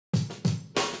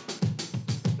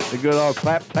The good old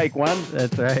clap, take one.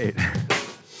 That's right.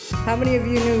 How many of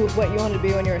you knew what you wanted to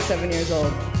be when you were 7 years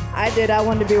old? I did. I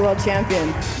wanted to be world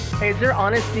champion. Hey, is there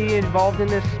honesty involved in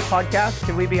this podcast?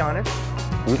 Can we be honest?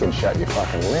 You can shut your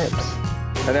fucking lips.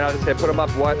 And then I'll just say, put them up,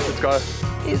 what? Let's go.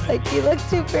 He's like, you look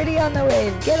too pretty on the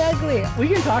wave. Get ugly. We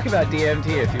can talk about DMT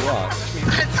if you want.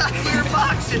 I thought we were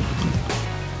boxing.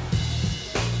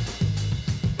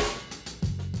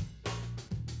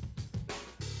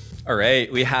 All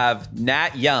right, we have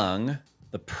Nat Young,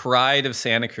 the pride of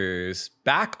Santa Cruz,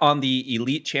 back on the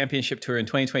Elite Championship Tour in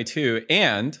 2022,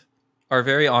 and our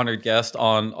very honored guest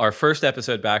on our first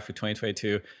episode back for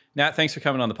 2022. Nat, thanks for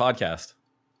coming on the podcast.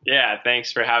 Yeah,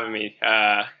 thanks for having me.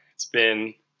 It's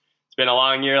been a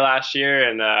long year last year,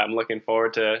 and I'm looking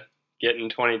forward to getting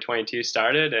 2022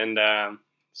 started, and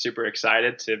super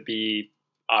excited to be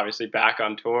obviously back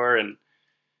on tour and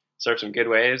surf some good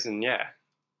waves, and yeah.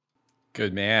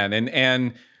 Good man.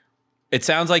 And it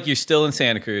sounds like you're still in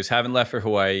Santa Cruz, haven't left for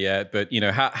Hawaii yet, but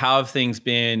how have things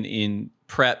been in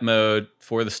prep mode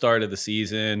for the start of the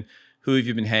season? Who have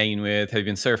you been hanging with? Have you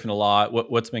been surfing a lot?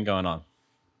 What's been going on?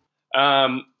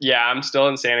 Yeah, I'm still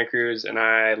in Santa Cruz, and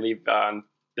I leave on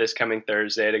this coming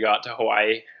Thursday to go out to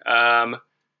Hawaii.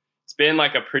 It's been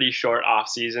like a pretty short off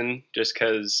season just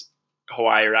because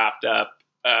Hawaii wrapped up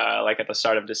like at the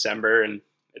start of December, and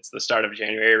it's the start of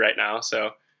January right now.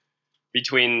 So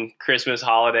between Christmas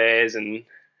holidays and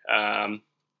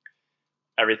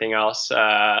everything else,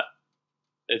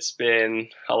 it's been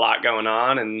a lot going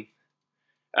on, and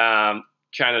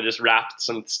trying to just wrap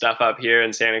some stuff up here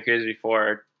in Santa Cruz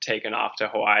before taking off to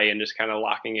Hawaii and just kind of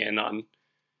locking in on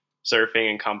surfing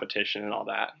and competition and all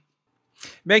that.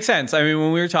 Makes sense. I mean,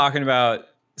 when we were talking about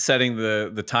setting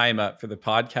the time up for the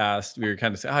podcast, we were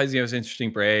kind of saying, it was an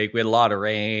interesting break. We had a lot of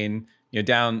rain.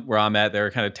 Down where I'm at, there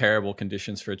were kind of terrible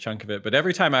conditions for a chunk of it. But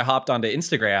every time I hopped onto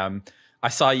Instagram, I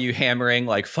saw you hammering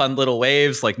like fun little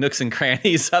waves, like nooks and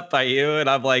crannies up by you. And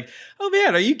I'm like, oh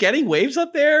man, are you getting waves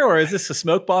up there? Or is this a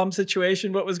smoke bomb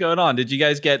situation? What was going on? Did you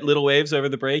guys get little waves over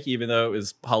the break, even though it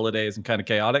was holidays and kind of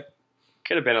chaotic?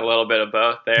 Could have been a little bit of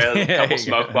both there. A couple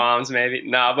smoke bombs maybe.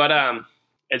 No, but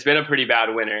it's been a pretty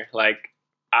bad winter. Like,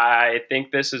 I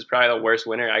think this is probably the worst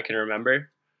winter I can remember.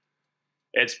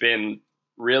 It's been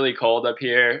really cold up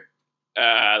here.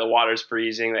 The water's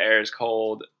freezing, the air is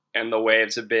cold, and the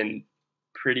waves have been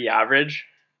pretty average.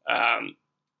 I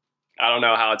don't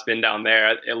know how it's been down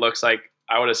there. It looks like,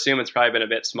 I would assume it's probably been a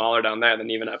bit smaller down there than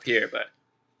even up here, but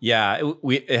yeah,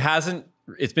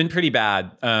 it's been pretty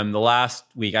bad. The last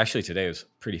week, actually today was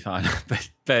pretty fun,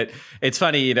 but it's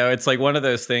funny, it's like one of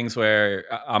those things where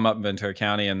I'm up in Ventura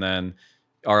County, and then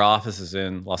our office is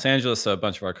in Los Angeles, so a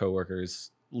bunch of our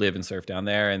coworkers live and surf down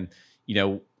there, and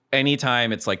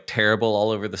anytime it's like terrible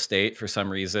all over the state for some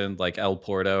reason, like El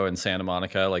Porto and Santa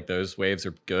Monica, like those waves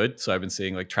are good. So I've been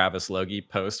seeing like Travis Logie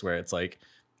posts where it's like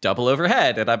double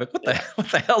overhead, and I'm like, what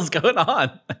the hell's going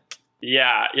on?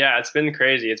 Yeah, it's been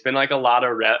crazy. It's been like a lot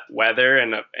of weather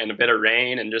and a bit of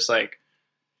rain, and just like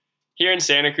here in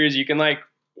Santa Cruz, you can like,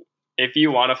 if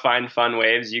you want to find fun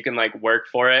waves, you can like work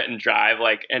for it and drive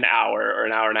like an hour or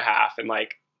an hour and a half, and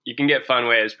like you can get fun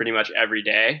waves pretty much every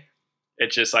day.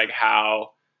 It's just like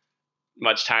how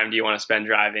much time do you want to spend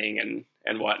driving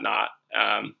and whatnot.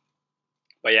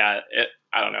 But yeah,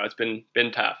 I don't know. It's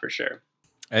been tough for sure.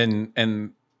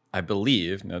 And I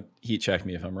believe, now heat check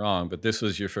me if I'm wrong, but this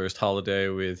was your first holiday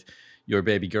with your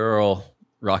baby girl,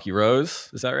 Rocky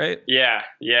Rose. Is that right? Yeah.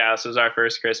 This was our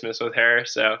first Christmas with her.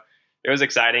 So it was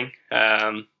exciting.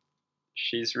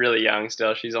 She's really young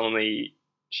still. She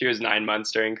was 9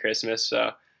 months during Christmas.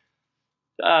 So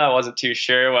I wasn't too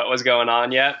sure what was going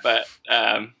on yet, but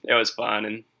it was fun,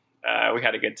 and we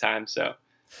had a good time. So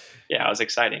yeah, it was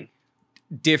exciting.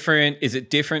 Is it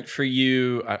different for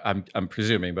you? I'm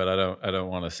presuming, but I don't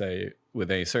want to say with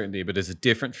any certainty, but is it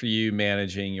different for you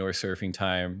managing your surfing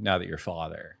time now that you're a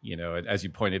father? As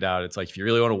you pointed out, it's like if you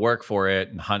really want to work for it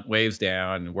and hunt waves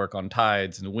down and work on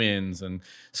tides and winds and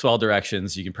swell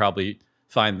directions, you can probably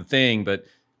find the thing. But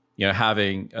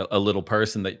having a little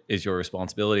person that is your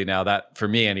responsibility now, that for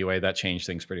me anyway, that changed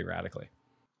things pretty radically.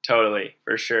 Totally,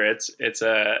 for sure. It's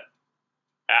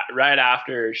right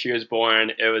after she was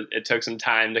born, it took some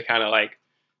time to kind of like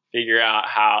figure out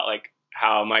how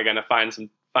am I going to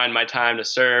find my time to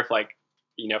surf, like,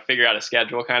 figure out a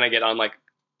schedule, kind of get on like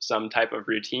some type of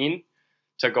routine.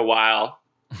 Took a while.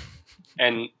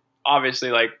 And obviously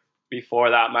like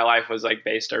before that, my life was like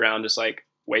based around just like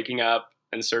waking up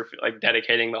and surfing, like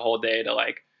dedicating the whole day to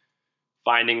like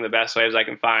finding the best waves I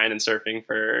can find and surfing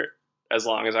for as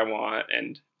long as I want.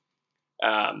 And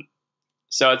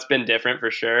so it's been different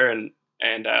for sure. And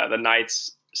the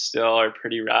nights still are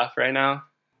pretty rough right now.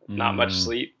 not much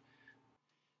sleep.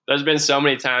 There's been so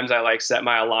many times I like set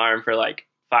my alarm for like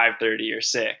 5:30 or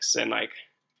 6, and like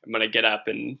I'm gonna get up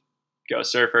and go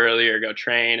surf early or go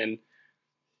train, and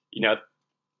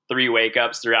 3 wake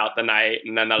ups throughout the night,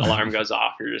 and then that alarm goes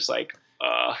off. You're just like,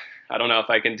 I don't know if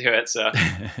I can do it. So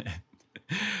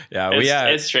yeah,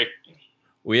 it's tricky.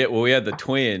 We had the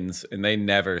twins, and they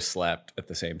never slept at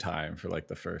the same time for like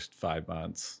the first 5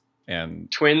 months.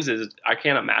 And twins I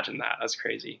can't imagine that. That's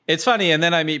crazy. It's funny. And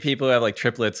then I meet people who have like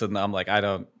triplets, and I'm like, I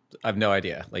have no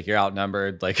idea. Like, you're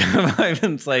outnumbered. Like,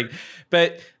 it's like,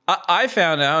 but I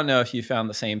found, I don't know if you found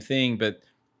the same thing, but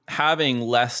having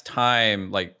less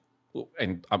time, like,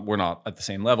 and we're not at the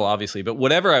same level, obviously, but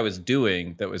whatever I was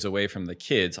doing that was away from the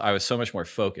kids, I was so much more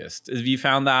focused. Have you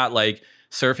found that, like,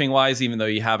 surfing wise, even though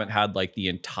you haven't had like the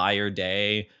entire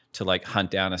day to like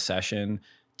hunt down a session,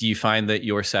 do you find that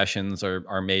your sessions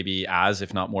are maybe as,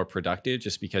 if not more productive,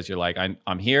 just because you're like,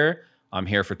 I'm here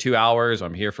for 2 hours,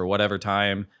 I'm here for whatever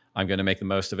time, I'm going to make the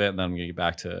most of it, and then I'm going to get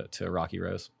back to Rocky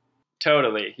Rose?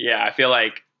 Totally. Yeah. I feel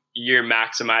like you're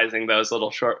maximizing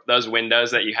those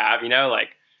windows that you have, like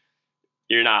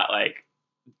you're not like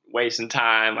wasting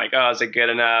time, like, oh, is it good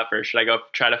enough? Or should I go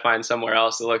try to find somewhere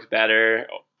else that looks better?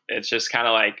 It's just kind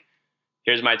of like,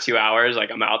 here's my 2 hours.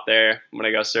 Like, I'm out there, I'm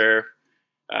going to go surf,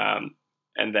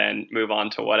 and then move on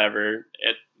to whatever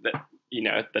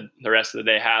the rest of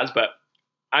the day has. But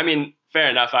I mean, fair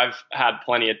enough. I've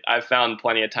found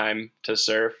plenty of time to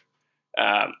surf.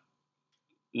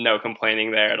 No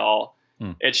complaining there at all.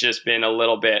 It's just been a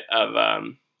little bit of,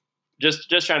 just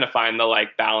trying to find the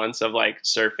like balance of like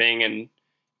surfing and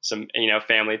some,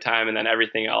 family time, and then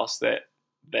everything else that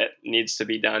needs to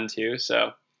be done too.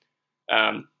 So,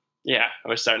 yeah, I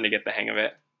was starting to get the hang of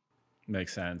it.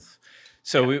 Makes sense.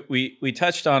 So we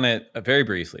touched on it very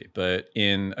briefly, but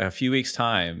in a few weeks'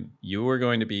 time, you are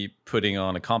going to be putting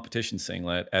on a competition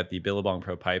singlet at the Billabong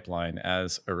Pro Pipeline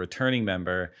as a returning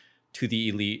member to the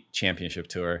Elite Championship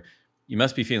Tour. You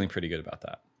must be feeling pretty good about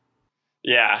that.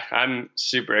 Yeah, I'm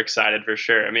super excited for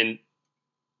sure. I mean,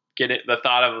 the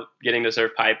thought of getting to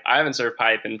surf pipe. I haven't surfed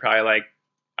pipe in probably like,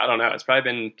 I don't know, it's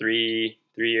probably been three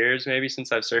years maybe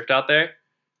since I've surfed out there.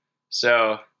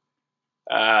 So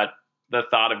the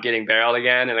thought of getting barreled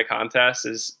again in a contest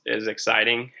is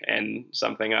exciting, and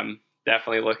something I'm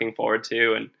definitely looking forward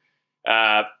to.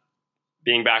 And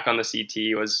being back on the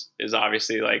CT is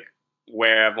obviously like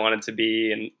where I've wanted to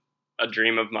be and a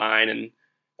dream of mine.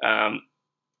 And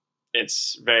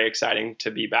it's very exciting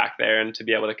to be back there and to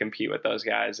be able to compete with those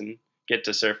guys and get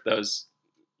to surf those,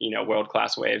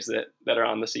 world-class waves that are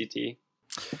on the CT.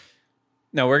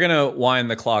 Now we're going to wind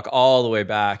the clock all the way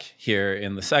back here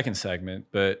in the second segment,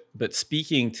 but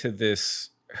speaking to this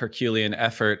Herculean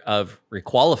effort of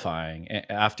requalifying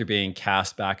after being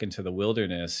cast back into the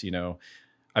wilderness,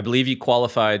 I believe you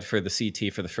qualified for the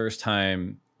CT for the first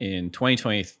time in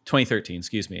 2013,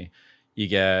 excuse me. You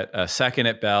get a second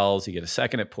at Bells, you get a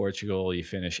second at Portugal, you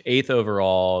finish 8th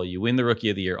overall, you win the Rookie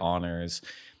of the Year honors.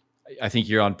 I think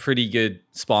you're on pretty good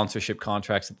sponsorship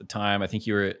contracts at the time. I think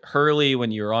you were at Hurley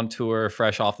when you were on tour,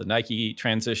 fresh off the Nike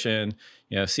transition,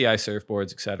 CI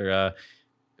surfboards, etc.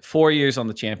 4 years on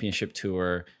the championship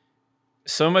tour.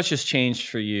 So much has changed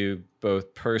for you,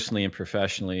 both personally and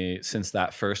professionally, since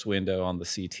that first window on the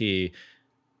CT.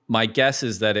 My guess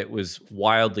is that it was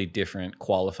wildly different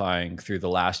qualifying through the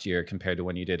last year compared to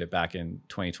when you did it back in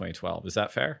 2012. Is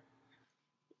that fair?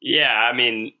 Yeah, I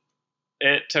mean,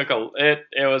 it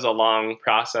was a long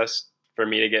process for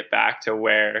me to get back to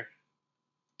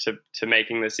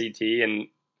making the CT, and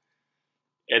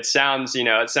it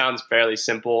sounds fairly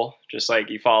simple, just like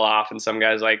you fall off and some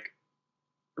guys like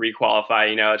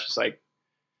requalify, it's just like,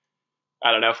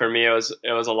 I don't know, for me it was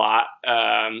a lot.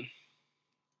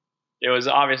 It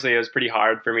was pretty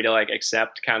hard for me to like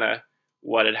accept kind of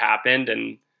what had happened,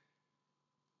 and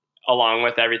along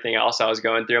with everything else I was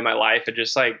going through in my life, it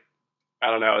just like, I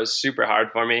don't know, it was super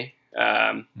hard for me.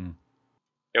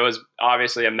 It was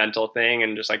obviously a mental thing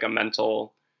and just like a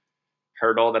mental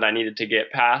hurdle that I needed to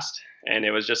get past. And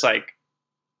it was just like,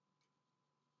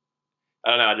 I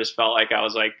don't know, I just felt like I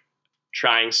was like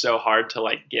trying so hard to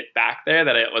like get back there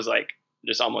that it was like,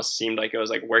 just almost seemed like it was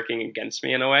like working against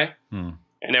me in a way.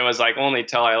 And it was like only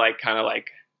till I like kind of like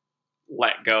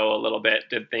let go a little bit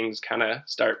did things kind of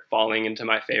start falling into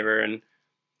my favor. And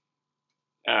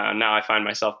now I find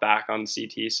myself back on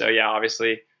CT. So yeah,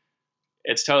 obviously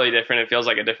it's totally different. It feels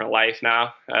like a different life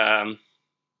now.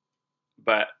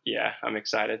 But yeah, I'm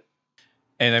excited.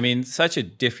 And I mean, such a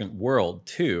different world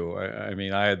too. I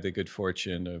mean, I had the good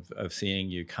fortune of seeing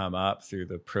you come up through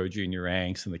the pro junior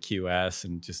ranks and the QS,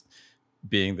 and just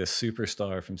being this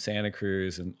superstar from Santa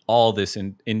Cruz and all this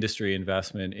industry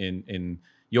investment in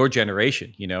your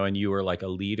generation, you know, and you were like a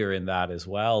leader in that as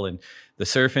well. And the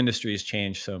surf industry has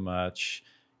changed so much.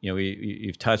 You know,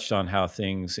 you've touched on how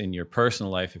things in your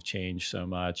personal life have changed so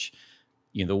much.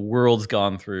 You know, the world's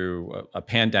gone through a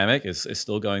pandemic, is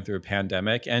still going through a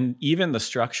pandemic, and even the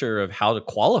structure of how to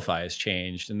qualify has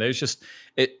changed. And there's just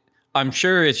I'm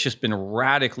sure it's just been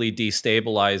radically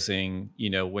destabilizing, you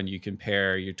know, when you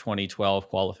compare your 2012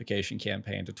 qualification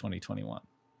campaign to 2021.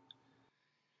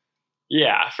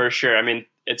 Yeah, for sure. I mean,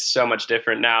 it's so much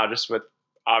different now, just with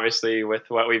obviously with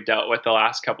what we've dealt with the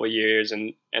last couple of years,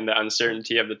 and the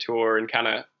uncertainty of the tour, and kind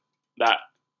of that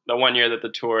the 1 year that the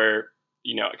tour,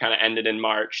 you know, it kind of ended in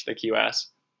March, the QS,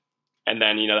 and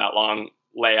then, you know, that long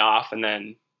layoff, and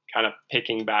then kind of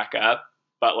picking back up,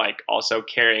 but like also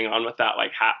carrying on with that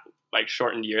like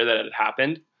shortened year that had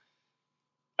happened.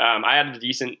 I had a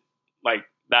decent, like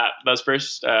those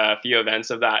first few events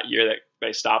of that year that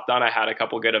they stopped on, I had a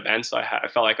couple good events. So I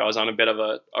felt like I was on a bit of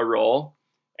a roll,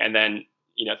 and then,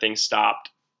 you know, things stopped,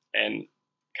 and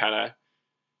kind of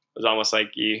was almost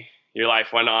like your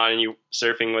life went on, and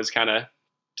surfing was kind of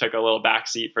took a little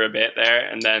backseat for a bit there,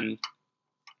 and then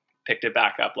picked it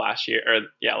back up last year.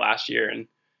 And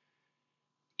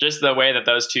just the way that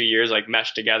those 2 years like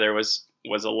meshed together was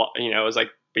a lot, you know, it was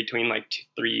like between like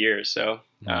 3 years. So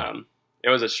it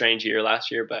was a strange year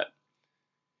last year, but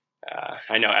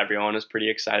I know everyone was pretty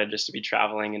excited just to be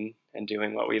traveling and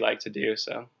doing what we like to do.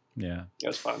 So yeah, it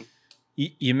was fun.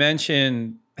 You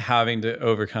mentioned having to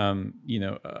overcome, you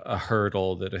know, a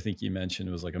hurdle that I think you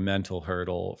mentioned was like a mental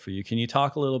hurdle for you. Can you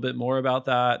talk a little bit more about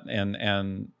that?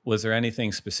 And was there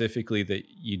anything specifically that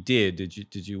you did?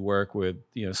 Did you work with,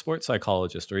 you know, a sports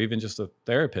psychologist or even just a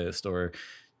therapist, or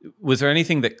was there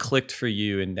anything that clicked for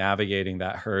you in navigating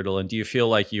that hurdle? And do you feel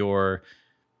like you're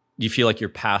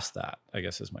past that, I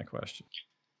guess is my question.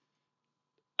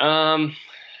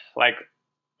 Like,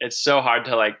 it's so hard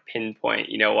to like pinpoint,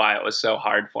 you know, why it was so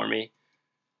hard for me.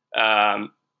 I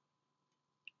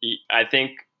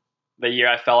think the year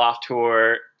I fell off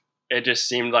tour, it just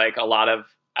seemed like I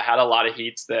had a lot of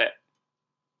heats that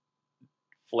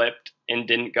flipped and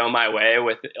didn't go my way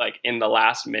with like in the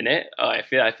last minute. I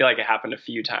feel like it happened a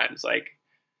few times. Like,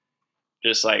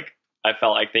 just like I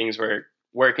felt like things were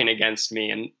working against me,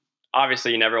 and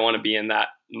obviously you never want to be in that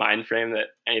mind frame that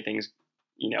anything's,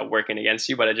 you know, working against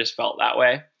you, but it just felt that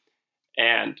way.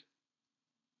 And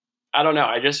I don't know,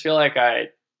 I just feel like I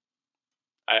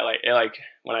like it, like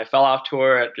when I fell off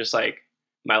tour, it just like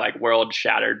my like world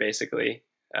shattered basically.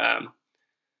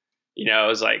 You know, it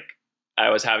was like I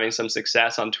was having some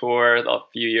success on tour. The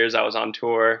few years I was on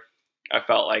tour, I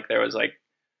felt like there was like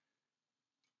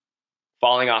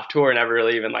falling off tour never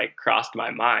really even like crossed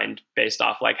my mind based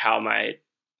off like how my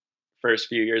first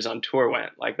few years on tour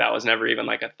went. Like that was never even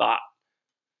like a thought.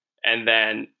 And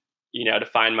then, you know, to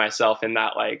find myself in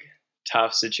that like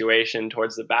tough situation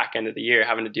towards the back end of the year,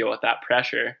 having to deal with that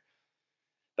pressure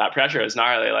is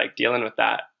gnarly. Like dealing with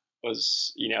that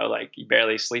was, you know, like you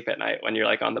barely sleep at night when you're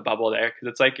like on the bubble there, because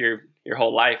it's like your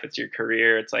whole life, it's your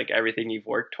career, it's like everything you've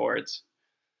worked towards.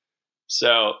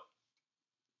 So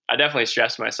I definitely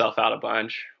stressed myself out a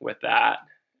bunch with that.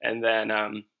 And then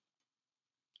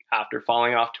after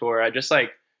falling off tour, I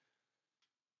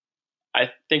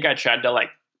think I tried to like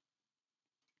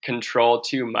control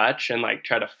too much and like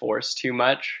try to force too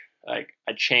much. Like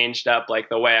I changed up like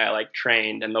the way I like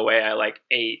trained and the way I like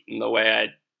ate and the way I,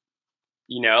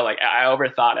 you know, like I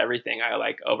overthought everything. I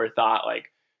like overthought like,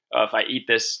 oh, if I eat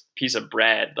this piece of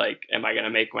bread, like, am I going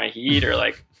to make my heat? Or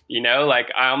like, you know, like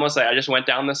I just went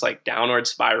down this like downward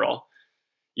spiral.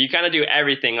 You kind of do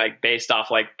everything like based off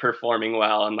like performing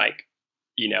well and like,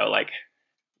 you know, like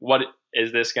what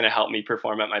is this going to help me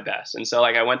perform at my best? And so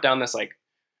like I went down this like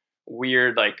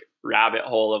weird like rabbit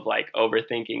hole of like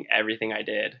overthinking everything I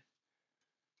did.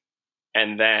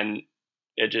 And then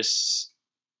it just,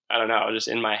 I don't know, it was just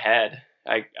in my head.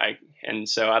 And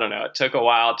so I don't know, it took a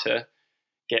while to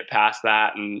get past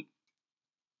that. And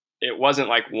it wasn't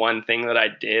like one thing that I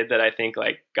did that I think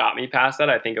like got me past that.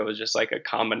 I think it was just like a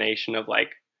combination of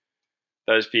like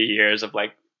those few years of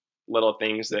like little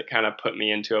things that kind of put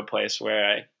me into a place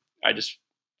where I just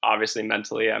obviously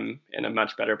mentally I'm in a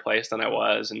much better place than I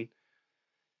was. And,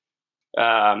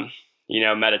 you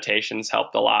know, meditations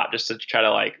helped a lot just to try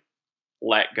to like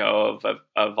let go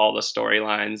of all the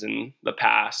storylines and the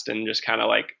past and just kind of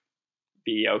like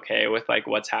be okay with like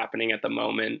what's happening at the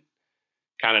moment,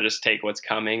 kind of just take what's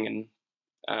coming.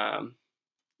 And,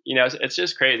 you know, it's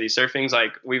just crazy. Surfing's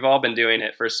like, we've all been doing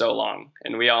it for so long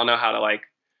and we all know how to like,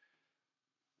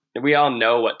 we all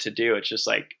know what to do. It's just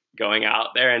like, going out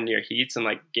there in your heats and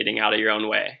like getting out of your own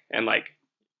way. And like,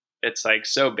 it's like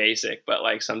so basic, but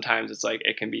like sometimes it's like,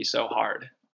 it can be so hard.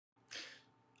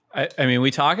 I mean,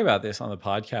 we talk about this on the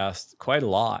podcast quite a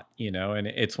lot, you know, and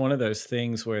it's one of those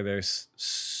things where there's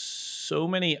so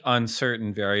many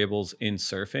uncertain variables in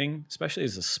surfing, especially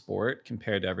as a sport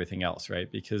compared to everything else,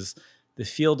 right? Because the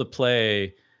field of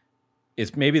play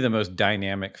is maybe the most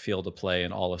dynamic field of play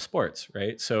in all of sports,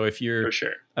 right? So if you're For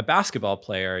sure. a basketball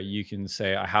player, you can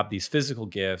say, I have these physical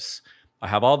gifts, I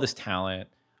have all this talent.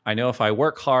 I know if I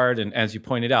work hard, and as you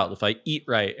pointed out, if I eat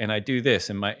right and I do this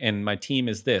and my team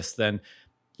is this, then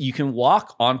you can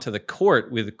walk onto the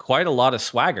court with quite a lot of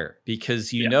swagger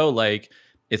because you know, like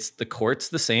the court's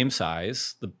the same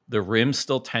size, the rim's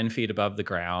still 10 feet above the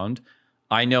ground.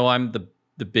 I know I'm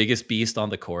the biggest beast on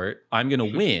the court. I'm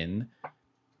going to win.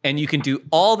 And you can do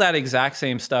all that exact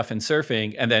same stuff in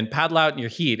surfing and then paddle out in your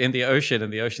heat in the ocean,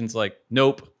 and the ocean's like,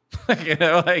 nope. You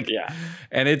know, like,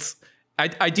 and it's,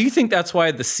 I do think that's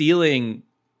why the ceiling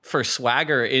for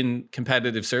swagger in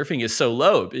competitive surfing is so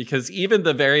low, because even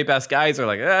the very best guys are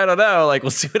like, I don't know, like, we'll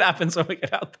see what happens when we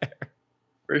get out there.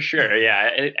 For sure. Yeah.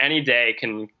 Any day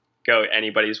can go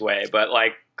anybody's way, but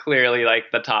like clearly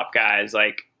like the top guys,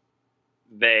 like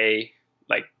they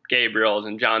like Gabriel's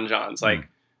and John's, like,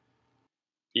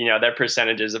 you know, their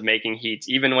percentages of making heats,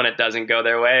 even when it doesn't go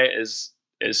their way, is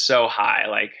so high.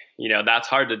 Like, you know, that's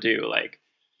hard to do. Like,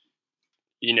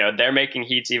 you know, they're making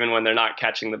heats even when they're not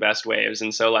catching the best waves.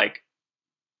 And so like,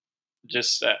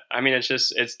 just, I mean,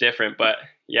 it's different, but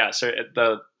yeah. So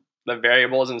the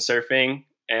variables in surfing,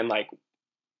 and like,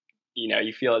 you know,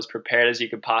 you feel as prepared as you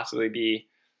could possibly be,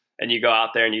 and you go out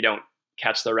there and you don't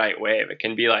catch the right wave. It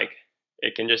can be like,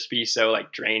 it can just be so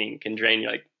like draining, can drain you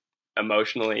like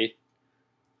emotionally.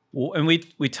 Well, and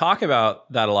we talk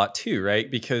about that a lot too, right?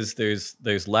 Because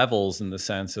there's levels in the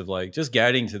sense of like, just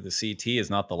getting to the CT is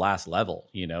not the last level.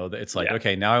 You know, it's like,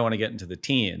 okay, now I want to get into the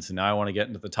teens, and now I want to get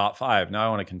into the top 5. Now I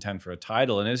want to contend for a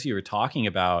title. And as you were talking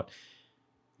about,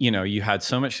 you know, you had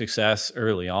so much success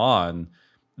early on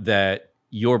that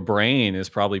your brain is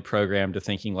probably programmed to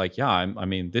thinking like, yeah, I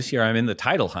mean, this year I'm in the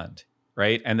title hunt,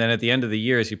 right? And then at the end of the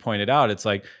year, as you pointed out, it's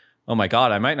like, oh my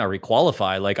God, I might not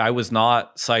requalify. Like, I was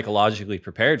not psychologically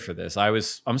prepared for this.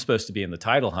 I'm supposed to be in the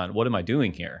title hunt. What am I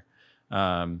doing here?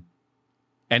 And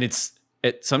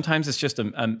sometimes it's just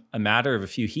a matter of a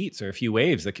few heats or a few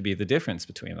waves that could be the difference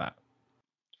between that.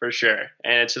 For sure.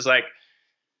 And it's just like,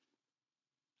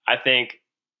 I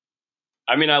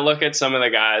look at some of the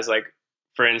guys, like,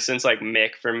 for instance, like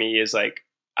Mick for me is like,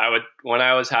 I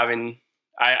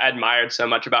admired so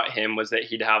much about him was that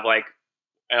he'd have like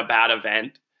a bad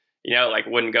event, you know, like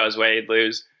wouldn't go his way, he'd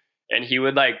lose. And he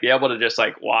would like be able to just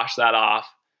like wash that off.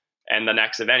 And the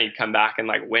next event he'd come back and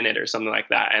like win it or something like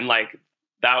that. And like,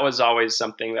 that was always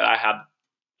something that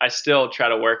I still try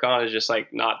to work on, is just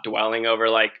like not dwelling over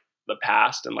like the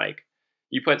past. And like,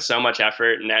 you put so much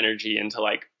effort and energy into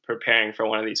like preparing for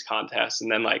one of these contests,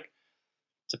 and then like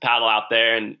to paddle out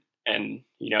there and,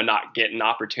 you know, not get an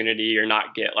opportunity or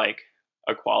not get like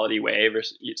a quality wave or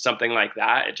something like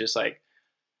that. It just like,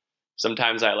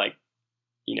 sometimes I like,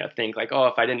 you know, think like, oh,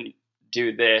 if I didn't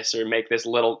do this or make this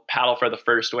little paddle for the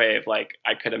first wave, like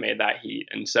I could have made that heat.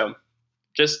 And so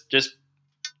just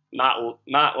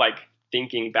not like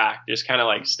thinking back, just kind of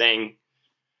like staying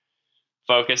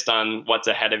focused on what's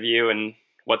ahead of you and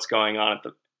what's going on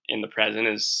in the present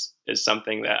is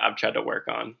something that I've tried to work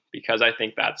on, because I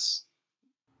think that's,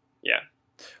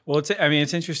 Well,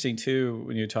 it's interesting too,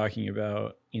 when you're talking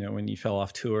about, you know, when you fell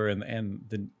off tour and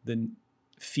the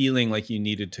feeling like you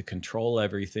needed to control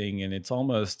everything. And it's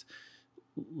almost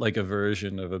like a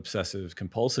version of obsessive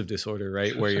compulsive disorder,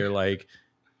 right? Where you're like,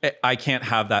 I can't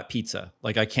have that pizza.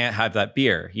 Like, I can't have that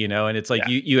beer, you know? And it's like,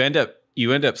 you end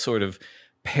up sort of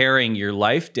paring your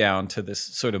life down to this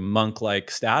sort of monk-like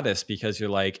status, because you're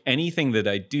like, anything that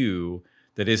I do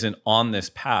that isn't on this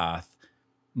path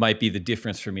might be the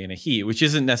difference for me in a heat, which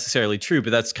isn't necessarily true, but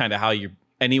that's kind of how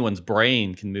anyone's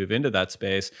brain can move into that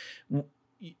space.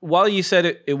 While you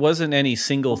said it wasn't any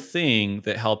single thing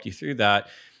that helped you through that,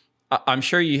 I'm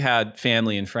sure you had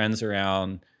family and friends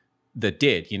around that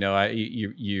did. You know,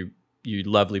 your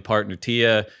lovely partner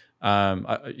Tia,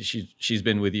 she's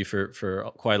been with you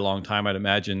for quite a long time. I'd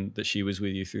imagine that she was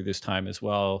with you through this time as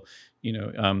well. You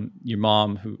know, your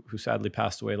mom, who sadly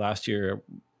passed away last year,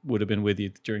 would have been with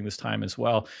you during this time as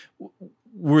well.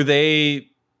 Were they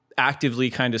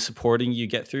actively kind of supporting you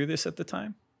get through this at the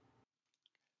time?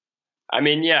 I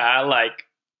mean, yeah, like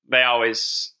they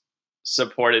always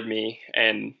supported me,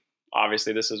 and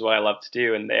obviously this is what I love to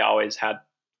do. And they always had,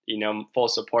 you know, full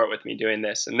support with me doing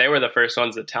this. And they were the first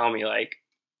ones to tell me like,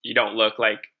 you don't look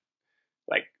like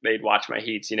like they'd watch my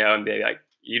heats, you know, and be like,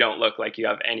 you don't look like you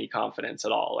have any confidence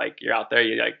at all. Like you're out there,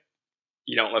 you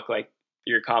don't look like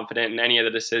you're confident in any of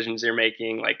the decisions you're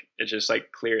making. Like it's just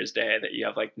like clear as day that you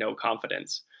have like no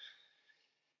confidence.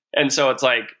 And so it's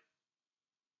like,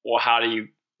 well, how do you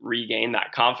regain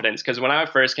that confidence? Because when I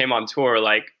first came on tour,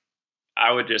 like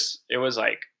it was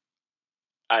like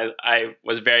I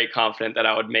was very confident that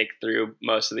I would make through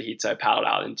most of the heats I paddled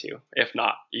out into. If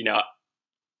not, you know,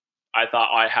 I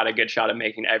thought I had a good shot at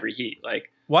making every heat. Like,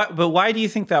 why do you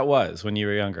think that was when you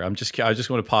were younger? I just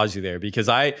want to pause you there because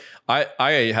I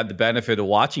had the benefit of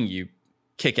watching you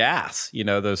kick ass, you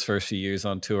know, those first few years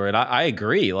on tour. And I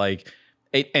agree. Like,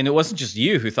 and it wasn't just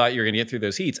you who thought you were going to get through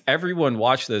those heats. Everyone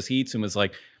watched those heats and was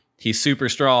like, he's super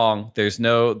strong. There's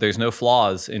no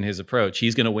flaws in his approach.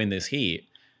 He's going to win this heat.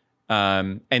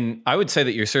 And I would say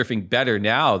that you're surfing better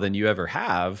now than you ever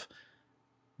have,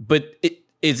 but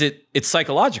it's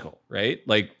psychological, right?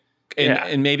 Like,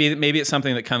 and maybe it's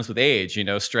something that comes with age, you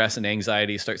know, stress and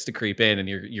anxiety starts to creep in and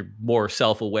you're more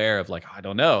self-aware of like, I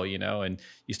don't know, you know, and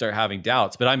you start having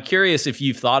doubts. But I'm curious if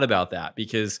you've thought about that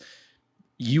because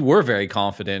you were very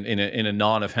confident in a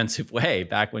non-offensive way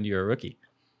back when you were a rookie.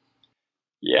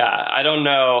 Yeah, I don't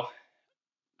know.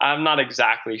 I'm not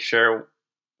exactly sure.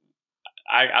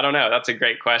 I don't know. That's a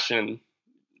great question.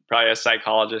 Probably a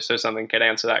psychologist or something could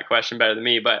answer that question better than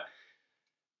me, but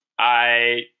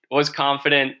I was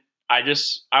confident. I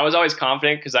was always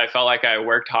confident because I felt like I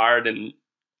worked hard and,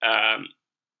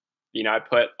 you know, I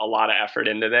put a lot of effort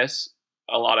into this,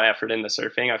 a lot of effort into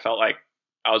surfing. I felt like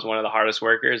I was one of the hardest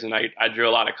workers and I drew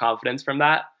a lot of confidence from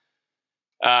that.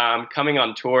 Coming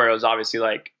on tour, it was obviously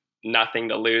like nothing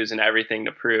to lose and everything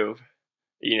to prove,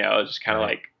 you know, it was just kind of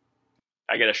like,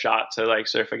 I get a shot to like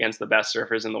surf against the best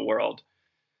surfers in the world.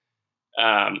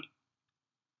 And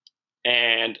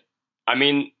I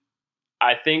mean,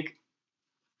 I think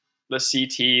the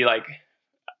CT,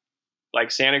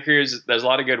 like Santa Cruz, there's a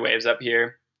lot of good waves up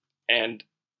here. And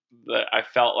I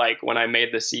felt like when I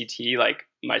made the CT, like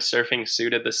my surfing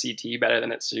suited the CT better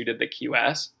than it suited the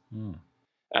QS.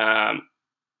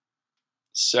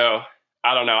 So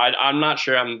I don't know. I'm not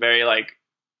sure I'm very like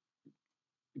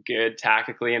good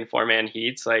tactically in 4-man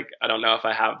heats. Like, I don't know if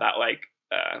I have that like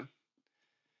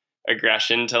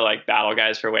aggression to like battle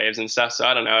guys for waves and stuff. So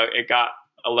I don't know. It got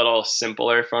a little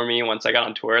simpler for me once I got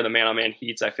on tour. The man-on-man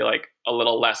heats, I feel like a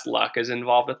little less luck is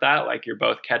involved with that. Like you're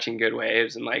both catching good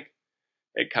waves and like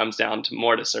it comes down to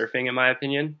more to surfing in my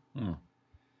opinion.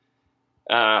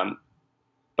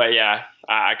 But yeah,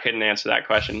 I couldn't answer that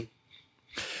question.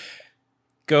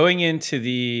 Going into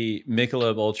the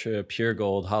Michelob Ultra Pure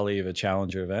Gold Haleiwa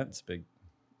Challenger event, it's a big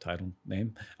title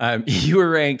name, you were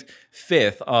ranked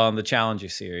 5th on the Challenger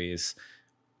Series.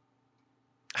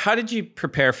 How did you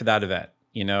prepare for that event?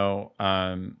 You know,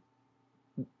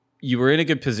 you were in a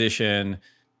good position.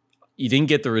 You didn't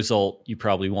get the result you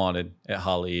probably wanted at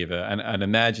Haleiwa, and I'd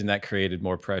imagine that created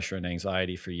more pressure and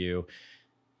anxiety for you.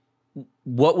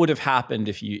 What would have happened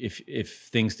if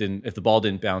the ball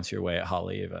didn't bounce your way at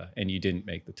Haleiwa and you didn't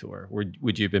make the tour?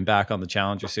 Would you have been back on the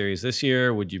Challenger Series this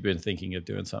year? Would you have been thinking of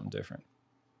doing something different?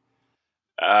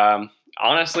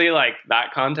 Honestly, like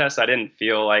that contest, I didn't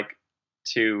feel like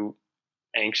too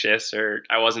anxious, or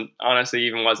I wasn't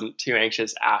too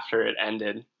anxious after it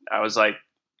ended. I was like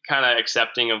kind of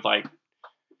accepting of like,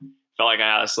 felt like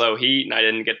I had a slow heat and I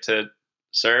didn't get to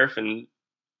surf, and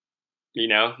you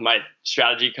know, my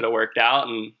strategy could have worked out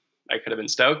and I could have been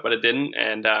stoked, but it didn't.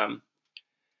 And,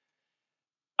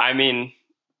 I mean,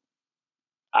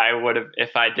 I would have,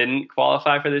 if I didn't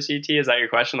qualify for the CT, is that your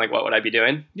question? Like, what would I be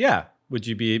doing? Yeah. Would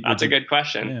you be? That's a good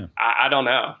question. Yeah. I don't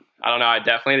know. I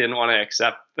definitely didn't want to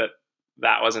accept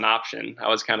that was an option. I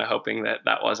was kind of hoping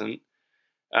that wasn't.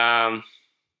 But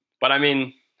I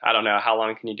mean, I don't know. How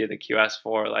long can you do the QS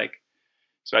for? Like,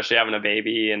 especially having a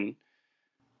baby and,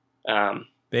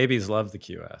 babies love the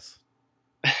QS.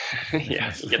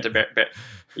 Yeah, you get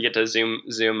to zoom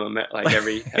them like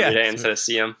every day instead of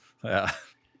see them. Yeah.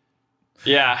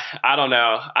 Yeah, I don't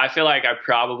know. I feel like I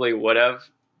probably would have,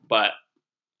 but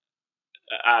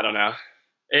I don't know.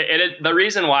 The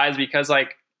reason why is because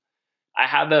like I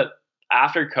had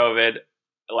after COVID,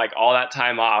 like all that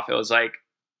time off, it was like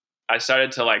I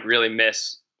started to like really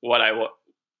miss what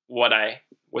I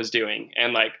was doing,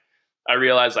 and like I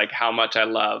realized like how much I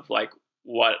love like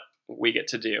what we get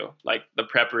to do, like the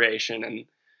preparation and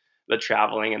the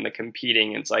traveling and the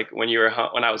competing. It's like when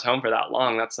I was home for that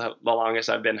long, that's the longest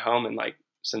I've been home in like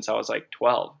since I was like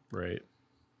 12. Right.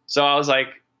 So I was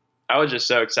just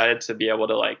so excited to be able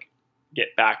to like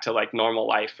get back to like normal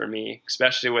life for me,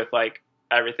 especially with like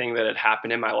everything that had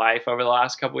happened in my life over the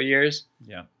last couple of years.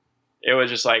 Yeah. it was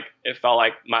just like, it felt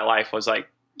like my life was like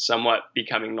somewhat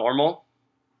becoming normal.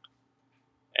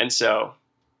 And so,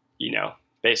 you know,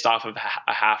 based off of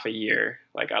a half a year,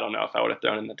 like, I don't know if I would have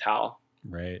thrown in the towel.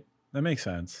 Right. That makes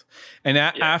sense. And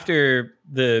after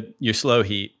your slow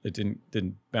heat that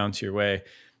didn't bounce your way,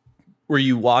 were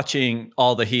you watching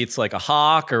all the heats like a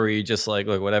hawk, or were you just like,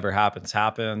 look, whatever happens,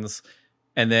 happens?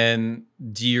 And then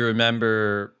do you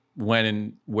remember when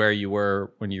and where you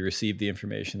were when you received the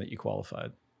information that you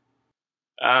qualified?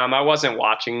 I wasn't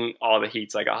watching all the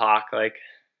heats like a hawk. Like,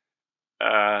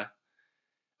 I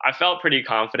felt pretty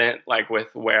confident, like, with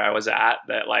where I was at,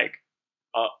 that like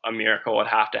a miracle would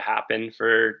have to happen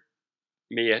for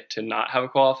me to not have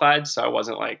qualified. So I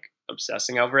wasn't like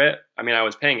obsessing over it. I mean, I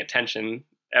was paying attention.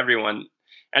 Anyone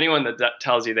that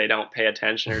tells you they don't pay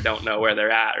attention or don't know where they're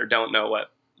at or don't know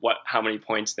how many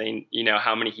points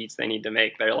how many heats they need to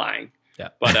make, they're lying. Yeah.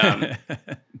 But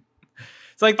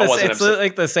it's like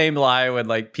like the same lie when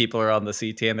like people are on the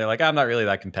CT and they're like, I'm not really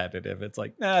that competitive. It's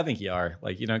like, nah, I think you are.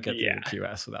 Like, you don't get through the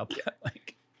QS without that.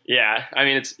 Like, yeah, I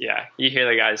mean, you hear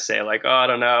the guys say like, oh, I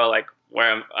don't know, like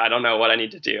I don't know what I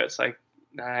need to do. It's like,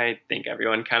 I think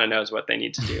everyone kind of knows what they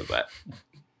need to do, but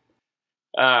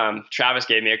Travis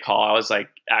gave me a call. I was like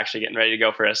actually getting ready to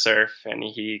go for a surf, and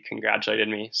he congratulated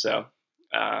me. So,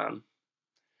 it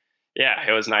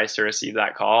was nice to receive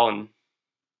that call, and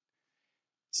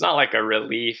it's not like a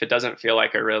relief. It doesn't feel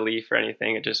like a relief or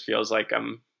anything. It just feels like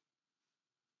I'm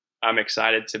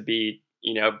excited to be,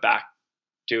 back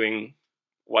doing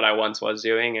what I once was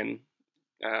doing. And,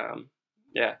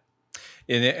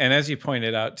 And as you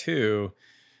pointed out too,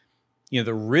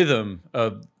 the rhythm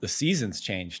of the seasons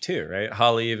changed too, right?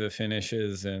 Haleiwa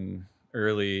finishes in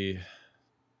early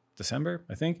December,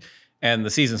 I think. And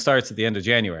the season starts at the end of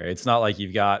January. It's not like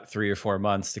you've got 3 or 4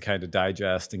 months to kind of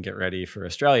digest and get ready for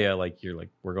Australia. Like, you're like,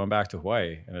 we're going back to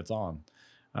Hawaii and it's on.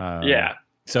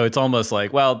 So it's almost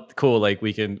like, well, cool. Like,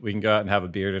 we can go out and have a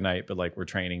beer tonight, but like, we're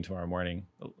training tomorrow morning,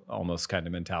 almost kind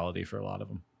of mentality for a lot of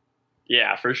them.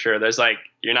 Yeah, for sure. There's like,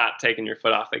 you're not taking your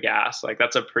foot off the gas. Like,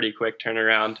 that's a pretty quick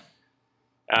turnaround.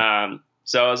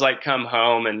 So I was like, come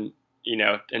home and,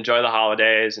 enjoy the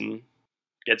holidays and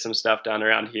get some stuff done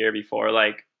around here before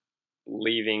like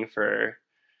leaving for,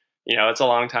 it's a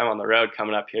long time on the road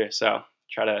coming up here. So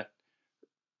try to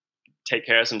take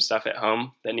care of some stuff at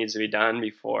home that needs to be done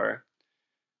before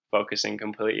focusing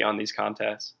completely on these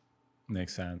contests.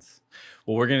 Makes sense.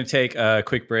 Well, we're going to take a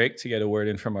quick break to get a word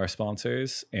in from our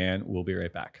sponsors, and we'll be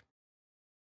right back.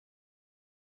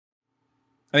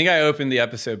 I think I opened the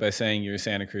episode by saying you're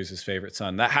Santa Cruz's favorite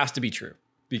son. That has to be true,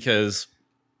 because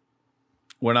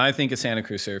when I think of Santa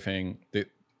Cruz surfing,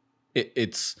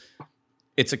 it's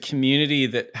a community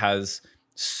that has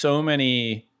so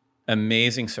many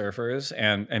amazing surfers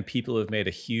and people who have made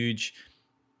a huge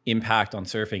impact on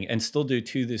surfing and still do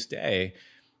to this day.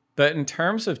 But in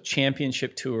terms of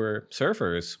championship tour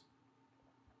surfers,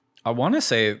 I want to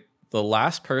say the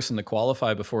last person to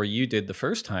qualify before you did the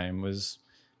first time was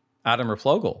Adam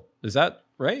Replogle. Is that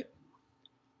right?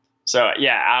 So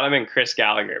yeah, Adam and Chris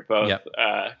Gallagher both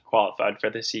qualified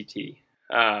for the CT.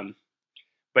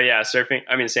 But yeah, surfing,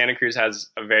 I mean, Santa Cruz has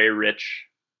a very rich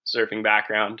surfing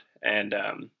background, and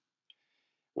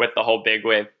with the whole big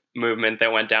wave movement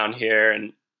that went down here,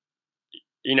 and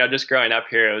just growing up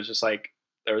here, it was just like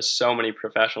there was so many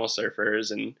professional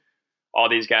surfers and all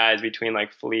these guys between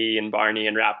like Flea and Barney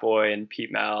and Ratboy and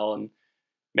Pete Mel and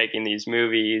making these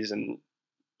movies and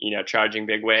charging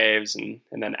big waves, and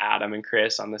then Adam and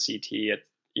Chris on the CT.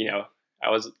 I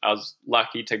was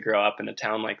lucky to grow up in a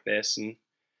town like this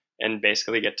and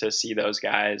basically get to see those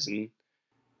guys. And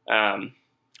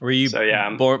were you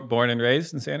born and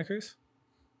raised in Santa Cruz?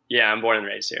 Yeah, I'm born and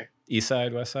raised here. East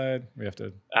side, west side?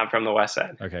 I'm from the west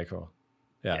side. Okay, cool.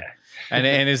 Yeah. And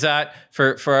is that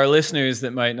for our listeners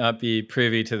that might not be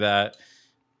privy to that,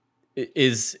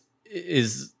 is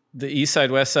the east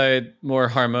side, west side more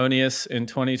harmonious in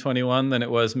 2021 than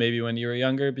it was maybe when you were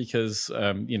younger? Because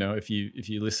if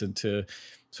you listen to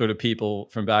sort of people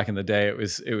from back in the day, it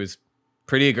was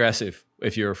pretty aggressive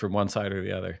if you were from one side or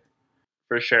the other.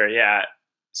 For sure, yeah.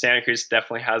 Santa Cruz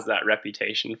definitely has that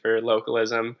reputation for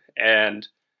localism, and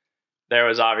there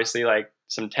was obviously like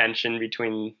some tension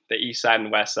between the east side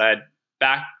and west side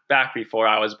back before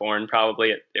I was born.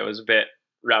 Probably it was a bit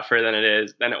rougher than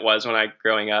it was when I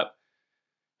growing up.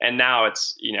 And now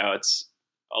it's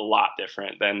a lot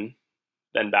different than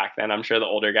back then. I'm sure the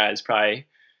older guys probably,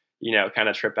 kind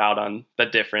of trip out on the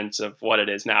difference of what it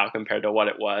is now compared to what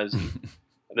it was.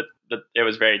 It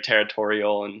was very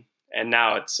territorial, and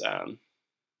now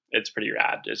it's pretty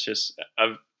rad. It's just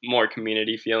a more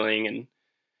community feeling, and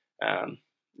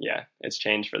it's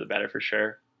changed for the better for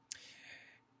sure.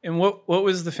 And what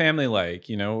was the family like?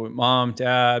 You know, mom,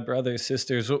 dad, brothers,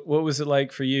 sisters. What was it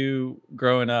like for you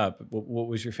growing up? What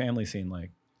was your family scene like?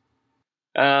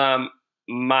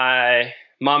 My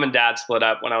mom and dad split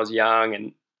up when I was young,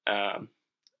 and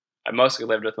I mostly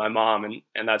lived with my mom,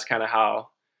 and that's kind of how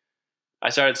I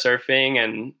started surfing.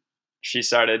 And she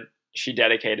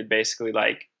dedicated basically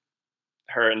like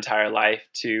her entire life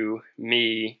to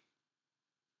me.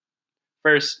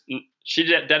 First, she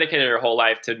dedicated her whole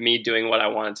life to me doing what I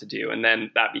wanted to do, and then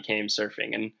that became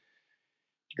surfing. And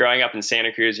growing up in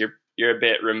Santa Cruz, you're a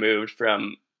bit removed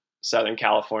from Southern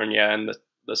California and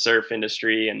the surf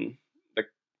industry and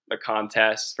the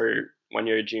contests for when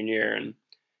you're a junior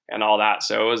and all that.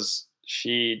 So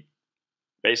she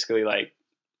basically like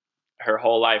her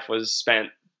whole life was spent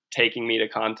taking me to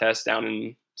contests down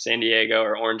in San Diego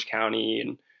or Orange County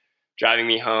and driving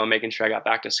me home, making sure I got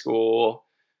back to school.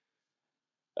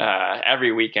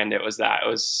 Every weekend it was that. It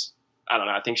was, I don't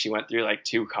know, I think she went through like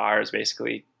 2 cars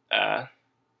basically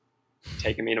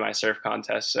taking me to my surf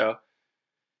contest. So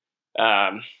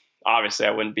obviously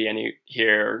I wouldn't be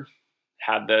here or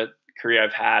had the career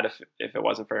I've had if it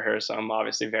wasn't for her. So I'm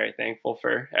obviously very thankful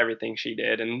for everything she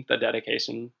did and the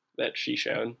dedication that she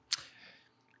showed.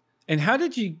 And how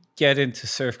did you get into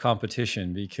surf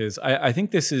competition? Because I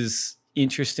think this is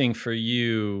interesting for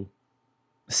you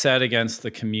set against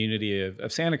the community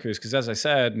of Santa Cruz. Because as I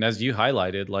said, and as you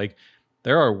highlighted, like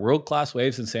there are world-class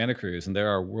waves in Santa Cruz and there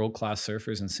are world-class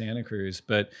surfers in Santa Cruz,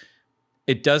 but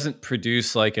it doesn't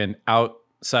produce like an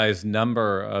outsized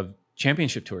number of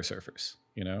championship tour surfers,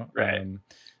 you know? Right.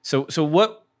 So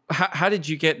how did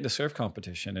you get into surf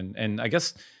competition? And I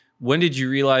guess, when did you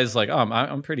realize like, oh,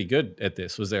 I'm pretty good at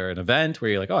this? Was there an event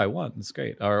where you're like, oh, I won, that's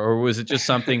great? Or was it just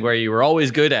something where you were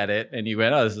always good at it and you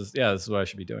went, oh, this is what I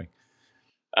should be doing?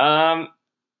 I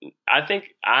think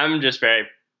I'm just very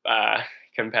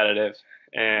competitive,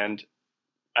 and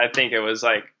I think it was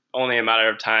like only a matter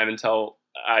of time until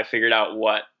I figured out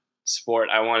what sport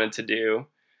I wanted to do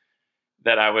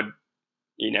that I would,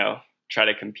 you know, try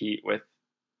to compete with,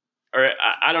 or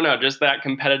I don't know, just that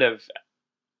competitive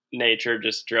nature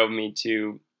just drove me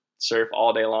to surf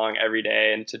all day long every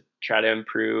day and to try to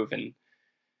improve, and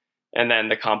then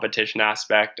the competition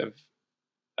aspect of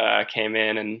came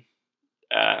in, and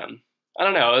I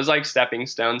don't know, it was like stepping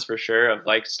stones for sure, of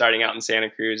like starting out in Santa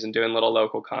Cruz and doing little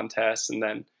local contests and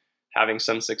then having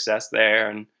some success there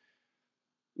and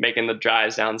making the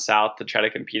drives down south to try to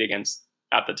compete against,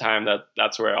 at the time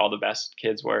that's where all the best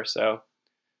kids were. So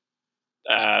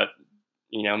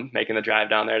you know, making the drive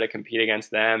down there to compete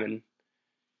against them. And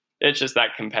it's just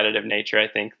that competitive nature, I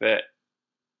think, that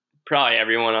probably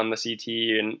everyone on the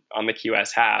CT and on the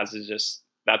QS has, is just,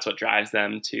 that's what drives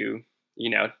them to, you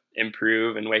know,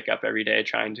 improve and wake up every day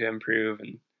trying to improve.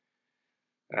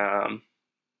 And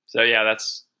so yeah,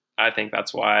 I think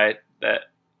that's why that,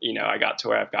 you know, I got to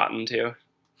where I've gotten to.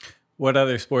 What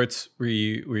other sports were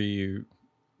you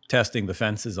testing the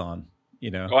fences on,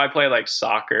 you know? Well, I played like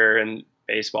soccer and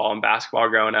baseball and basketball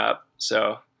growing up,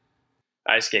 so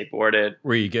I skateboarded.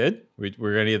 Were you good?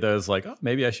 Were any of those like, oh,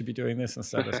 maybe I should be doing this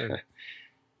instead of surfing?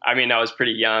 I mean, I was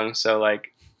pretty young, so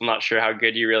like I'm not sure how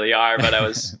good you really are, but I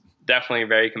was definitely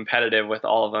very competitive with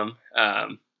all of them.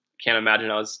 Can't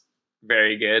imagine I was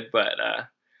very good, but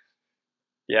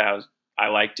yeah, I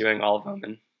liked doing all of them.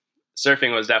 And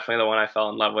surfing was definitely the one I fell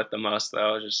in love with the most,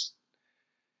 though.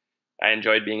 I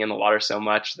enjoyed being in the water so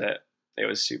much that it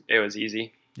was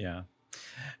easy. Yeah.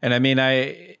 And I mean,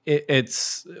 I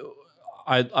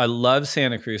love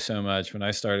Santa Cruz so much. When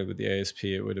I started with the ASP,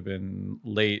 it would have been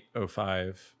late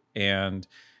 2005, and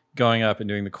going up and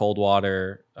doing the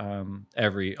Coldwater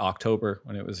every October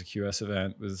when it was a QS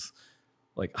event was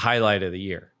like highlight of the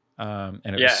year. And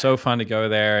it was so fun to go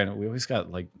there, and we always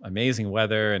got like amazing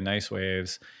weather and nice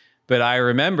waves. But I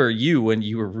remember you when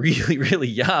you were really, really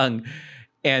young,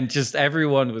 and just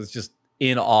everyone was just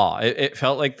in awe. It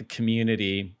felt like the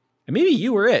community, and maybe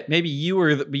you were it. Maybe you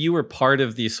were part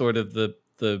of the sort of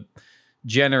the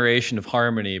generation of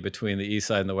harmony between the East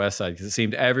Side and the West Side, because it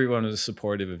seemed everyone was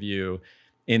supportive of you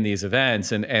in these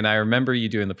events. And I remember you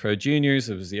doing the Pro Juniors.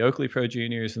 It was the Oakley Pro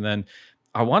Juniors, and then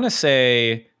I want to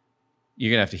say, you're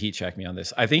gonna have to heat check me on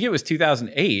this, I think it was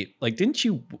 2008. Like, didn't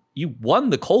you won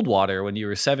the Coldwater when you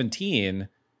were 17?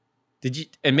 Did you?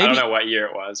 And maybe I don't know what year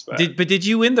it was, but did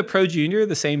you win the Pro Junior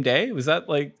the same day? Was that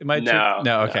like, am I no?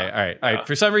 No. Okay. No, All right.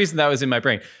 For some reason that was in my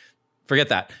brain. Forget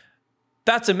that.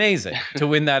 That's amazing to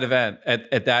win that event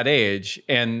at that age,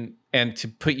 and to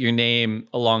put your name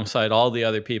alongside all the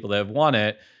other people that have won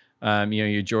it. You know,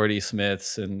 your Jordy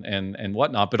Smiths and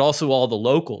whatnot, but also all the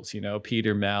locals, you know,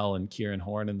 Peter Mell and Kieran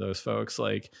Horn and those folks.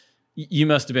 Like, you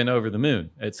must have been over the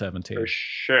moon at 17. For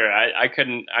sure. I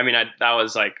couldn't, I mean, that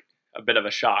was like a bit of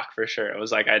a shock for sure. It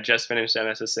was like I just finished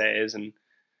NSSAs, and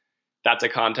that's a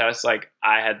contest like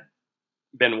I had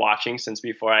been watching since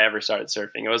before I ever started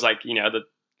surfing. It was like, you know, the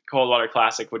Coldwater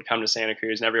Classic would come to Santa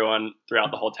Cruz, and everyone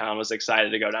throughout the whole town was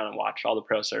excited to go down and watch all the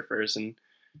pro surfers. And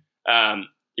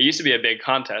it used to be a big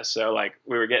contest, so like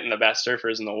we were getting the best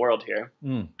surfers in the world here.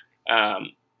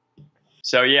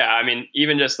 So yeah, I mean,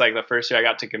 even just like the first year I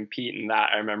got to compete in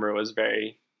that, I remember it was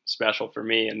very special for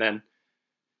me. And then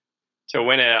to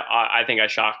win it, I think I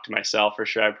shocked myself for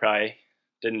sure. I probably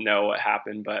didn't know what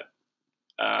happened, but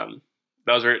that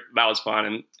was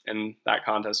fun, and that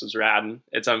contest was rad. And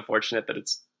it's unfortunate that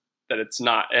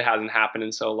it hasn't happened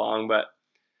in so long, but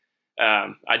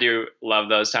I do love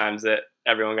those times that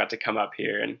everyone got to come up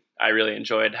here, and I really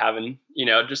enjoyed having, you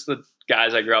know, just the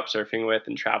guys I grew up surfing with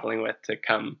and traveling with to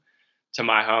come to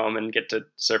my home and get to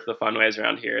surf the fun waves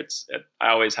around here. I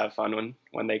always have fun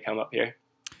when they come up here.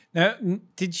 Now,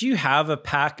 did you have a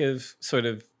pack of sort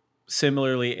of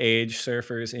similarly aged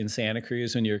surfers in Santa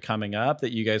Cruz when you were coming up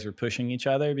that you guys were pushing each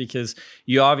other? Because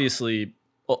you obviously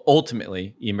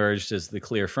ultimately emerged as the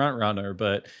clear front runner,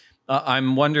 but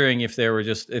I'm wondering if there was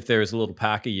a little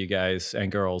pack of you guys and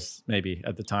girls maybe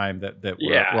at the time that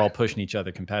were all pushing each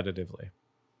other competitively.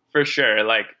 For sure.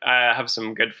 Like I have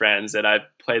some good friends that I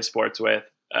played sports with.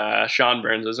 Sean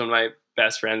Burns was one of my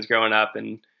best friends growing up,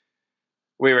 and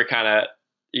we were kind of,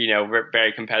 you know, we're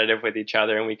very competitive with each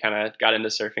other, and we kind of got into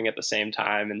surfing at the same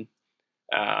time. And,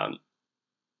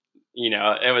 you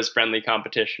know, it was friendly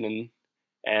competition.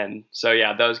 And so,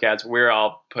 yeah, those guys, we were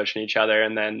all pushing each other.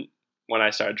 And then when I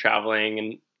started traveling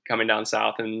and coming down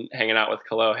south and hanging out with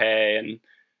Kalohe and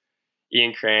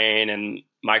Ian Crane and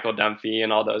Michael Dunphy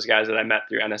and all those guys that I met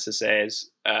through NSSAs.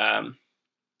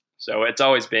 So it's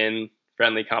always been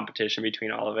friendly competition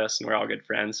between all of us, and we're all good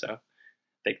friends. So I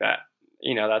think that,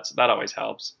 you know, that always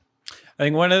helps. I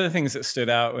think one of the things that stood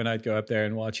out when I'd go up there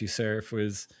and watch you surf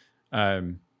was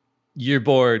your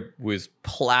board was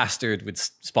plastered with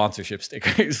sponsorship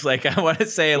stickers. Like I want to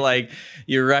say, like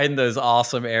you're riding those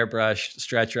awesome airbrush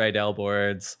stretch Rydell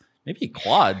boards, maybe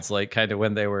quads, like kind of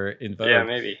when they were in vogue. Yeah,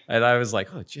 maybe. And I was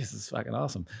like, oh, jeez, this is fucking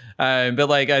awesome. But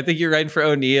like, I think you're riding for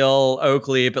O'Neill,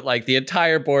 Oakley, but like the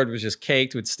entire board was just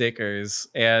caked with stickers.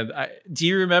 And do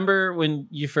you remember when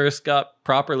you first got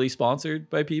properly sponsored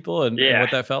by people and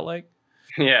what that felt like?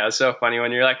 Yeah, it's so funny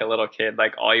when you're like a little kid,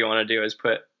 like all you want to do is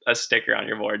put a sticker on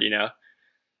your board, you know?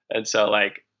 And so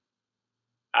like,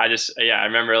 I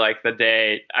remember like the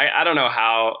day, I don't know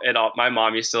how it all, my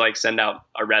mom used to like send out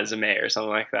a resume or something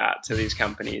like that to these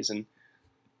companies, and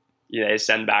you know, they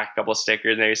send back a couple of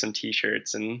stickers, maybe some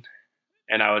t-shirts, and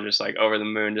I was just like over the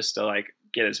moon just to like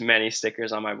get as many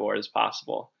stickers on my board as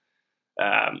possible.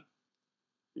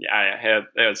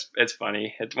 It's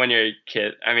funny. It's when you're a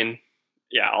kid. I mean,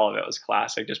 yeah, all of it was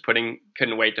classic. Just couldn't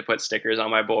wait to put stickers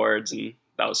on my boards, and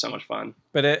that was so much fun.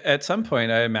 But at some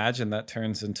point, I imagine that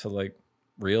turns into like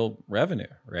real revenue,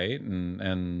 right?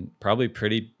 And probably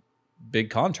pretty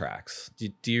big contracts.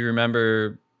 Do you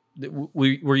remember,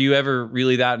 were you ever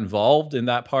really that involved in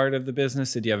that part of the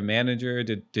business? Did you have a manager?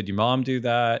 Did your mom do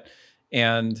that?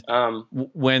 And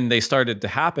when they started to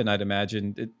happen, I'd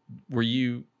imagine, were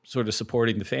you sort of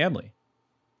supporting the family?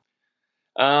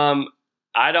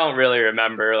 I don't really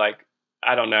remember. Like,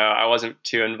 I don't know. I wasn't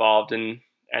too involved in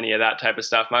any of that type of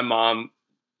stuff. My mom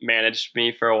managed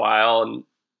me for a while and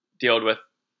dealt with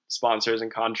sponsors and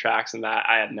contracts and that.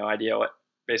 I had no idea what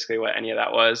any of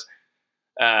that was.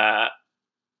 I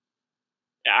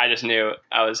just knew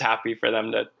I was happy for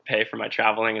them to pay for my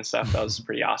traveling and stuff. That was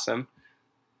pretty awesome.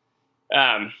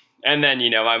 And then, you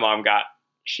know, my mom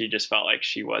she just felt like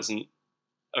she wasn't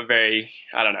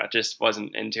just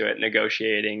wasn't into it,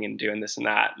 negotiating and doing this and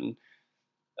that. And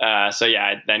so, yeah,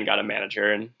 I then got a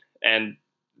manager and,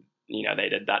 you know, they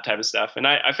did that type of stuff. And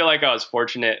I feel like I was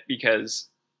fortunate because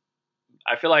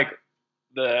I feel like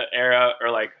the era, or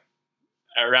like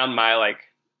around my like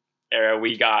era,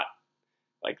 we got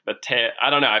like I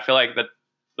don't know. I feel like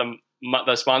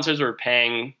the sponsors were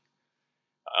paying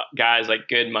guys like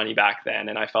good money back then.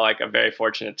 And I felt like I'm very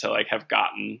fortunate to like have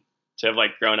grown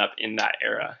up in that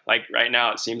era. Like right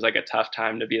now, it seems like a tough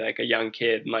time to be like a young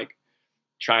kid and like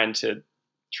trying to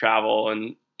travel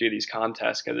and do these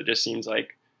contests, because it just seems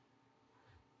like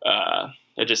a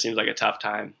tough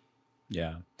time.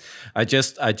 Yeah. I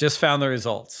just found the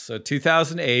results. So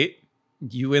 2008,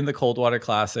 you win the Coldwater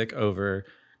Classic over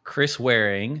Chris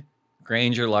Waring,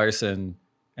 Granger Larson,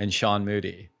 and Sean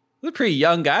Moody. They're pretty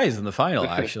young guys in the final,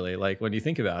 actually. Like when you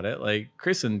think about it, like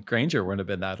Chris and Granger wouldn't have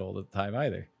been that old at the time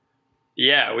either.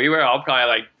 Yeah, we were all probably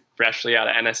like freshly out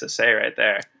of NSSA right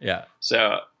there. Yeah.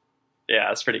 So yeah,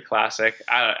 that's pretty classic.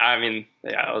 I mean,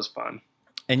 yeah, it was fun.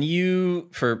 And you,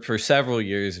 for several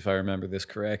years, if I remember this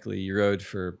correctly, you rode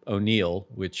for O'Neill,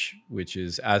 which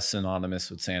is as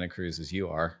synonymous with Santa Cruz as you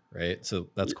are, right? So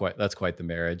that's quite the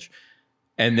marriage.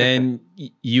 And then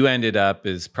you ended up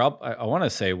as I want to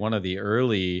say one of the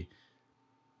early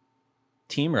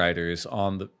team riders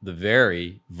on the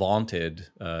very vaunted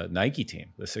Nike team,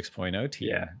 the 6.0 team.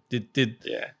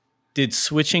 Yeah. Did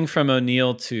switching from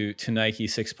O'Neill to Nike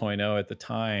 6.0 at the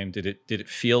time, did it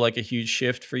feel like a huge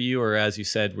shift for you? Or as you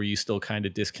said, were you still kind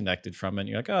of disconnected from it? And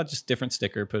you're like, oh, just different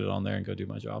sticker, put it on there and go do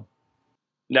my job.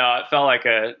 No, it felt like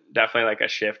definitely like a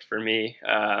shift for me.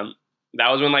 That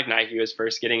was when like Nike was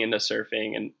first getting into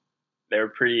surfing, and they were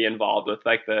pretty involved with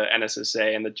like the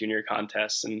NSSA and the junior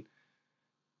contests. And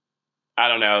I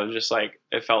don't know, just like,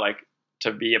 it felt like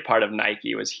to be a part of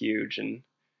Nike was huge. And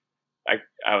I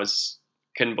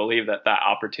couldn't believe that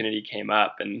opportunity came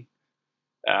up, and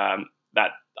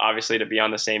that obviously to be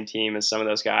on the same team as some of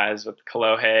those guys with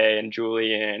Kalohe and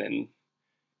Julian and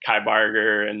Kai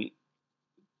Barger, and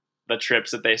the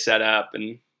trips that they set up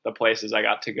and the places I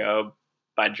got to go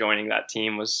by joining that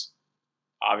team was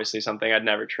obviously something I'd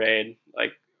never trade.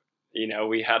 Like, you know,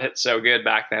 we had it so good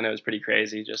back then. It was pretty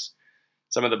crazy. Just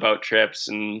some of the boat trips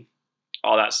and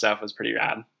all that stuff was pretty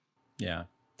rad. Yeah.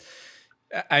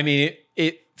 I mean,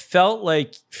 it felt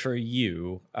like for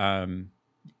you,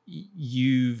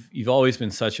 you've always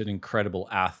been such an incredible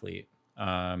athlete,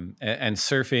 and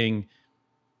surfing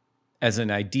as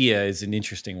an idea is an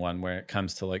interesting one where it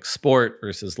comes to like sport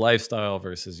versus lifestyle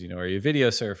versus, you know, are you a video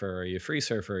surfer? Are you a free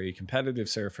surfer? Are you a competitive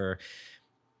surfer?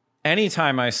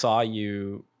 Anytime I saw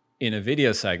you in a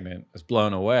video segment, I was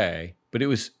blown away, but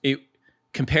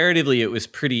comparatively, it was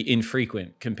pretty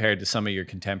infrequent compared to some of your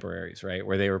contemporaries, right?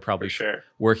 Where they were probably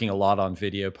working a lot on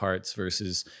video parts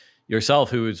versus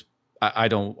yourself, who is, I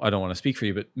don't want to speak for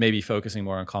you, but maybe focusing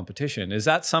more on competition. Is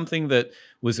that something that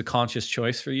was a conscious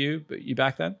choice for you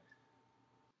back then?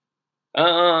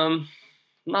 I'm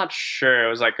not sure. It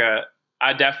was like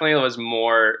I definitely was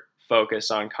more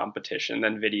focused on competition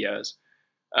than videos.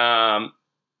 Yeah,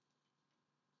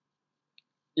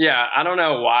 I don't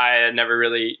know why I never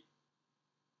really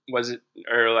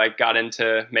got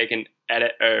into making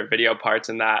edit or video parts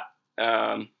in that.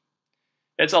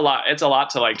 It's a lot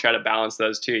to like try to balance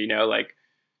those two, you know, like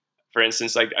for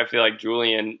instance, like I feel like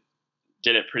Julian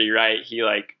did it pretty right. He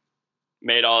like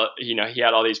made he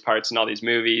had all these parts in all these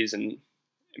movies, and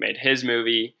made his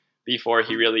movie before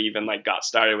he really even like got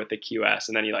started with the QS.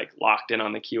 And then he like locked in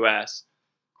on the QS,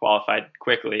 qualified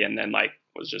quickly, and then like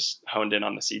was just honed in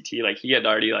on the CT. Like he had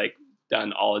already like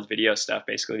done all his video stuff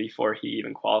basically before he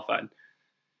even qualified.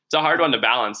 It's a hard one to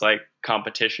balance, like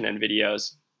competition and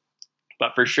videos.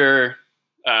 But for sure,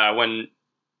 when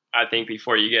I think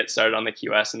before you get started on the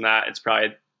QS and that, it's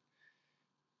probably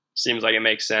seems like it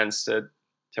makes sense to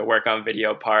work on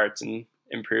video parts and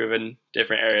improve in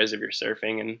different areas of your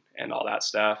surfing and all that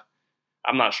stuff.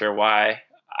 I'm not sure why.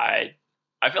 I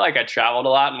feel like I traveled a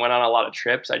lot and went on a lot of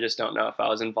trips. I just don't know if I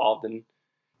was involved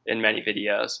in many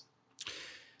videos.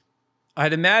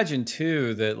 I'd imagine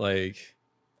too that like,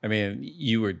 I mean,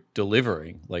 you were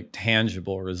delivering like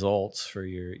tangible results for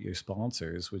your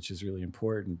sponsors, which is really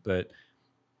important. But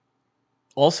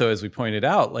also, as we pointed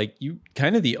out, like you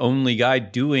kind of the only guy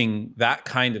doing that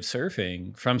kind of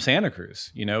surfing from Santa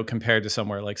Cruz, you know, compared to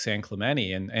somewhere like San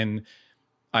Clemente. And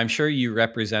I'm sure you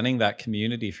representing that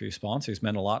community for your sponsors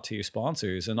meant a lot to your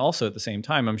sponsors. And also at the same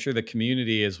time, I'm sure the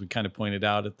community, as we kind of pointed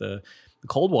out at the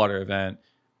Coldwater event,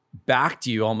 backed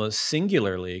you almost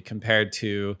singularly compared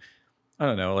to, I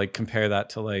don't know, like compare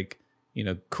that to like, you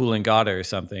know, Coolangatta or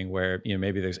something where, you know,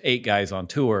 maybe there's 8 guys on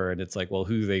tour and it's like, well,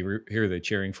 who are they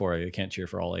cheering for? You can't cheer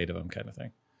for all 8 of them kind of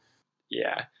thing.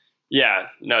 Yeah. Yeah.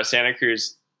 No, Santa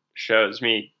Cruz shows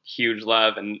me huge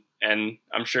love, and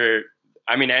I'm sure,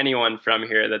 I mean, anyone from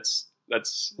here that's,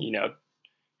 you know,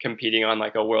 competing on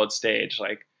like a world stage,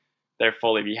 like they're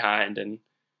fully behind. And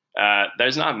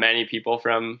there's not many people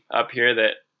from up here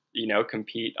that, you know,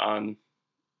 compete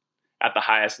at the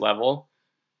highest level,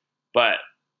 but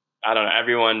I don't know,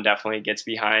 everyone definitely gets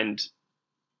behind,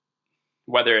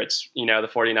 whether it's, you know, the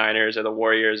 49ers or the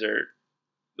Warriors or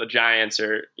the Giants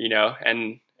or, you know,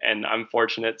 and I'm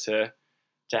fortunate to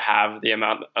have the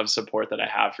amount of support that I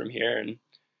have from here. And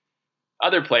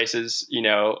other places, you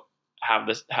know, have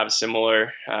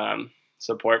similar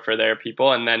support for their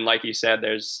people. And then, like you said,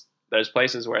 there's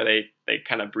places where they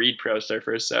kind of breed pro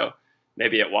surfers. So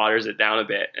maybe it waters it down a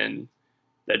bit and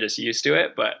they're just used to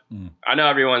it. But I know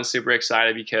everyone's super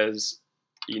excited because,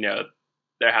 you know,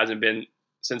 there hasn't been,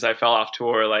 since I fell off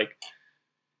tour, like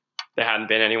there hadn't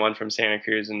been anyone from Santa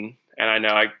Cruz, and I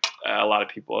know a lot of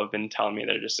people have been telling me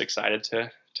they're just excited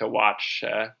to watch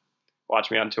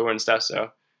me on tour and stuff.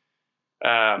 So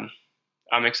I'm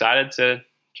excited to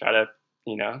try to,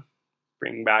 you know,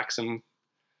 bring back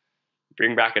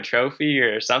a trophy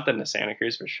or something to Santa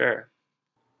Cruz for sure.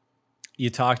 You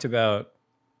talked about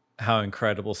how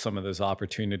incredible some of those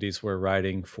opportunities were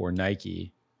riding for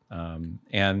Nike.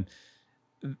 And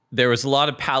there was a lot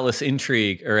of palace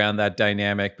intrigue around that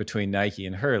dynamic between Nike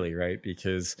and Hurley, right?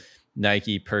 Because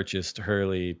Nike purchased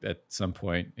Hurley at some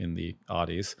point in the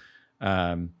Audis.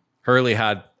 Hurley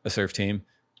had a surf team,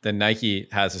 then Nike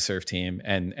has a surf team,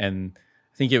 and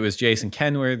I think it was Jason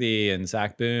Kenworthy and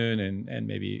Zach Boone and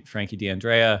maybe Frankie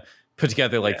D'Andrea put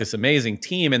together like this amazing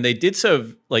team, and they did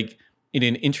so like in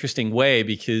an interesting way,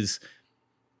 because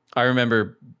I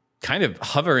remember kind of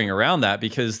hovering around that,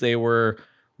 because they were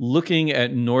looking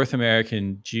at North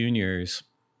American juniors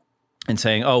and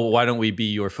saying, oh, why don't we be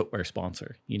your footwear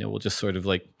sponsor? You know, we'll just sort of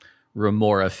like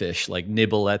remora fish, like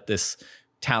nibble at this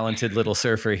talented little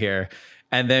surfer here.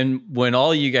 And then when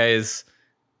all you guys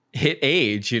hit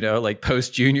age, you know, like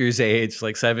post juniors age,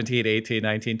 like 17, 18,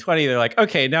 19, 20, they're like,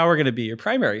 okay, now we're going to be your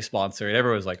primary sponsor. And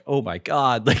everyone's like, oh my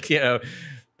God, like, you know,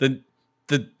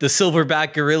 the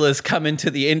silverback gorillas come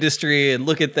into the industry and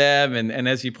look at them. And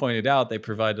as you pointed out, they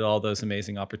provided all those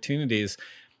amazing opportunities.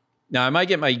 Now, I might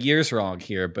get my years wrong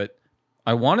here, but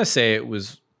I want to say it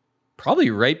was probably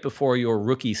right before your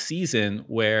rookie season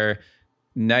where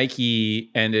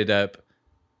Nike ended up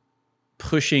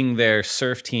pushing their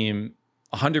surf team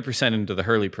 100% into the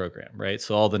Hurley program, right?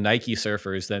 So all the Nike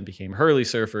surfers then became Hurley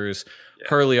surfers. Yeah.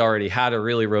 Hurley already had a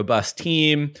really robust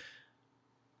team.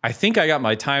 I think I got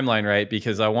my timeline right,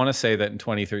 because I want to say that in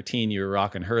 2013 you were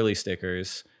rocking Hurley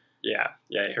stickers. Yeah,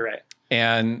 you're right.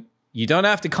 And you don't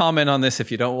have to comment on this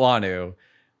if you don't want to,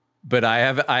 but I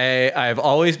have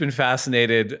always been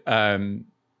fascinated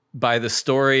by the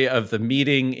story of the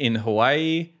meeting in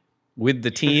Hawaii with the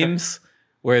teams,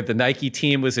 where the Nike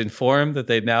team was informed that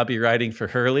they'd now be riding for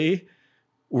Hurley.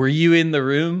 Were you in the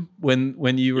room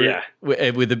when you were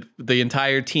with the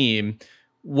entire team?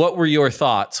 What were your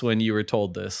thoughts when you were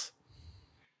told this?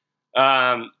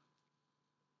 Well,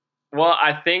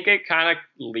 I think it kind of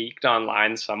leaked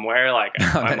online somewhere. Like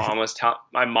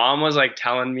my mom was like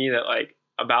telling me that like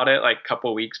about it like a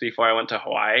couple weeks before I went to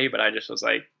Hawaii, but I just was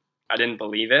like, I didn't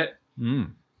believe it.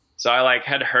 So I like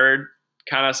had heard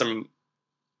kind of some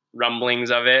rumblings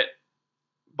of it,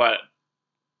 but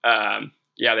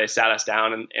they sat us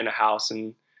down in a house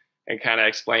and kind of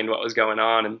explained what was going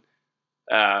on,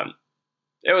 and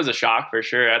it was a shock for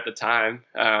sure at the time.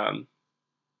 I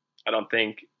don't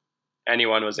think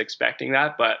anyone was expecting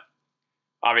that, but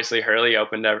obviously Hurley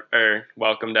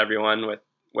welcomed everyone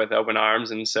with open arms,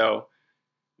 and so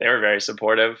they were very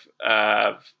supportive.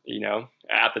 You know,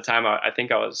 at the time, I think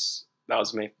that was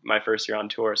my first year on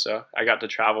tour, so I got to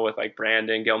travel with like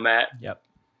Brandon Gilmet,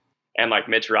 and like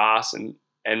Mitch Ross, and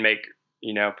make,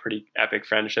 you know, pretty epic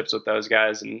friendships with those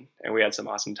guys, and we had some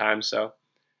awesome times. So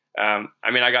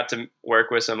I mean, I got to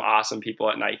work with some awesome people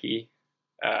at Nike,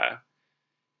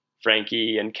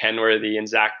 Frankie and Kenworthy and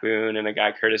Zach Boone and a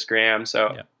guy Curtis Graham.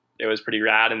 So it was pretty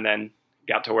rad, and then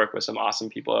got to work with some awesome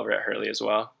people over at Hurley as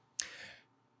well.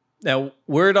 Now,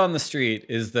 word on the street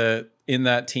is that in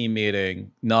that team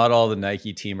meeting, not all the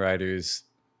Nike team riders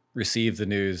received the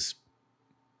news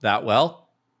that well.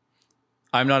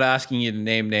 I'm not asking you to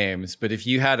name names, but if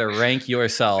you had to rank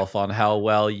yourself on how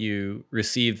well you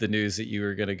received the news that you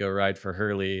were going to go ride for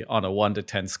Hurley on a 1 to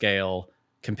 10 scale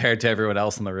compared to everyone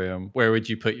else in the room, where would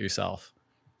you put yourself?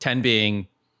 10 being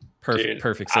perfect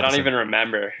citizen. I don't even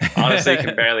remember. Honestly,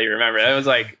 can barely remember. It was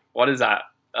like, what is that?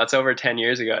 That's over 10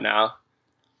 years ago now.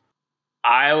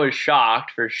 I was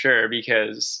shocked for sure,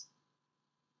 because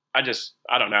I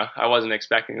don't know. I wasn't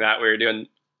expecting that.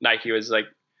 Nike was like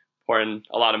pouring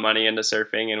a lot of money into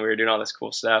surfing, and we were doing all this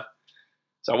cool stuff.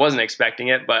 So I wasn't expecting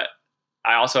it, but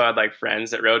I also had like friends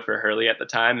that rode for Hurley at the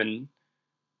time, and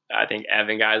I think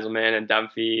Evan Geiselman and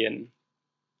Dumphy, and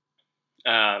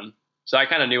so I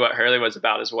kind of knew what Hurley was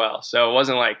about as well. So it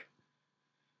wasn't like,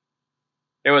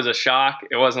 it was a shock.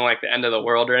 It wasn't like the end of the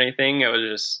world or anything. It was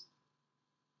just,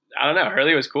 I don't know.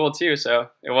 Hurley was cool too. So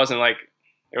it wasn't like,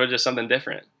 it was just something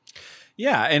different.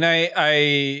 Yeah. And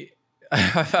I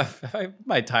have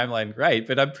my timeline right,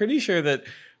 but I'm pretty sure that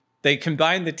they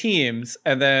combined the teams,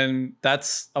 and then I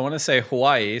want to say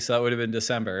Hawaii. So that would have been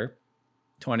December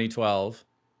 2012.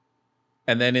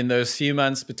 And then in those few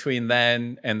months between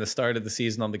then and the start of the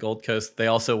season on the Gold Coast, they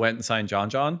also went and signed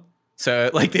John. So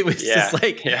like it was just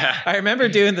like, I remember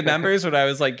doing the numbers when I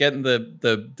was like getting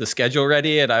the schedule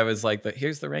ready, and I was like,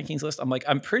 here's the rankings list. I'm like,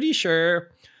 I'm pretty sure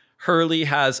Hurley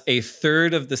has a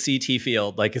third of the CT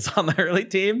field, like it's on the Hurley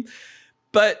team.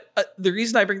 But the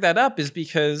reason I bring that up is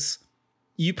because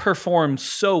you performed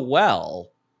so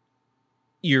well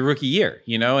your rookie year,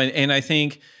 you know, and I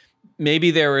think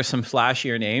maybe there were some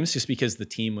flashier names just because the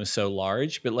team was so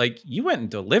large, but like you went and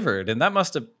delivered, and that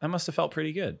must have felt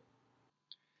pretty good.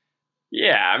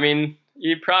 Yeah, I mean,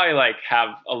 you probably like have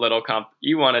a little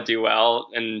you want to do well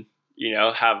and, you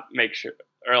know, make sure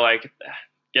or like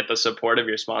get the support of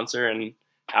your sponsor and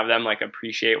have them like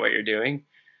appreciate what you're doing.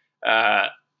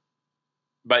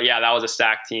 But yeah, that was a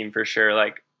stacked team for sure.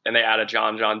 Like, and they added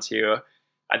John too.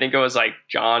 I think it was like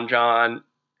John,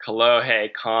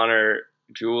 Kalohe, Connor,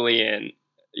 Julian,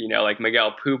 you know, like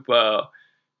Miguel Pupo,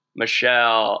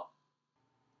 Michelle,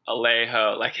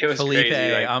 Alejo. Like it was Felipe,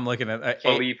 crazy. Like, I'm looking at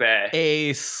Felipe,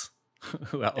 Ace.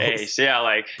 Who else? Ace, yeah,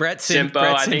 like Brett Simpo.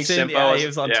 I think Simpson, Simpo he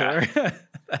was on tour.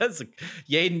 That's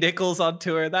Yaden Nichols on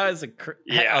tour. That was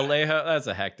Alejo. That's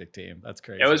a hectic team. That's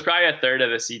crazy. It was probably a third of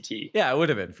the CT. Yeah, it would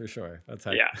have been for sure. That's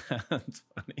yeah. That's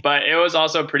funny. But it was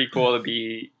also pretty cool to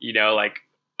be, you know, like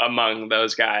among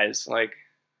those guys. Like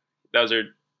those are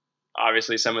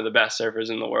obviously some of the best surfers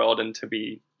in the world, and to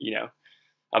be, you know,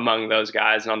 among those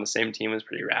guys and on the same team was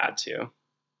pretty rad too.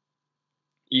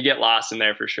 You get lost in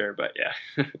there for sure, but yeah.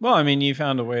 Well, I mean, you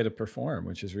found a way to perform,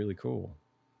 which is really cool.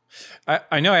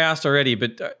 I know I asked already,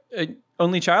 but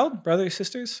only child, brothers,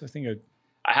 sisters?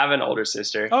 I have an older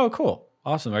sister. Oh, cool.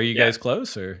 Awesome. Are you guys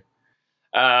close or?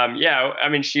 Yeah, I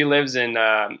mean, she lives in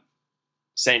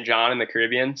St. John in the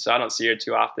Caribbean, so I don't see her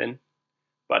too often.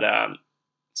 But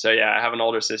so yeah, I have an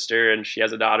older sister and she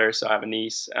has a daughter, so I have a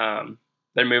niece.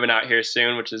 They're moving out here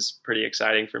soon, which is pretty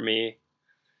exciting for me.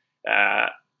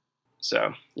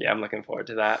 So yeah, I'm looking forward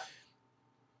to that.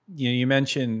 You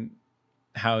mentioned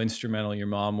how instrumental your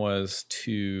mom was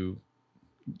to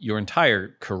your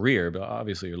entire career, but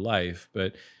obviously your life.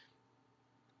 But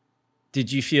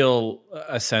did you feel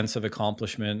a sense of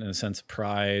accomplishment and a sense of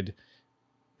pride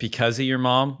because of your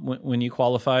mom when you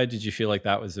qualified? Did you feel like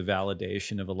that was a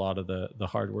validation of a lot of the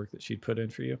hard work that she'd put in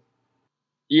for you?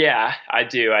 Yeah, I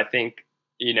do. I think,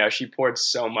 you know, she poured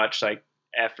so much like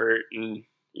effort and,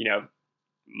 you know,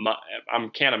 I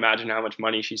can't imagine how much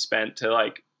money she spent to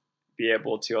like be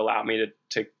able to allow me to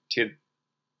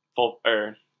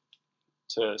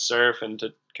surf and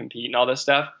to compete and all this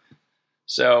stuff.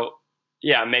 So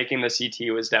yeah, making the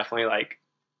CT was definitely like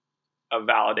a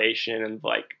validation and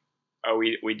like, oh,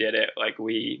 we did it. Like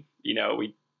it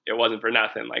wasn't for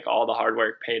nothing. Like all the hard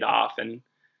work paid off. And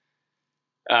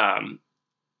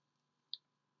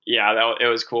yeah, it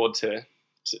was cool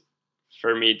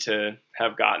for me to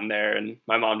have gotten there and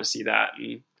my mom to see that.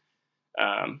 And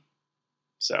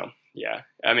so, yeah,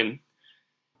 I mean,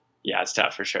 yeah, it's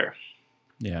tough for sure.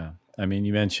 Yeah. I mean,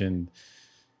 you mentioned,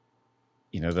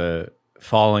 you know, the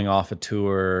falling off a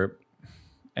tour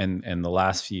and the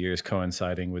last few years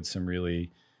coinciding with some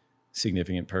really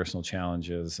significant personal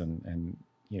challenges. And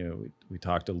you know, we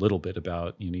talked a little bit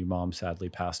about, you know, your mom sadly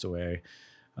passed away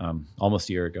almost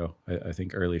a year ago, I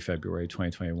think early February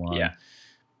 2021. Yeah.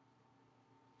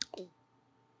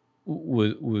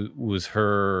 Was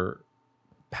her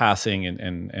passing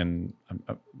and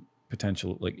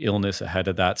potential like illness ahead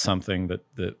of that something that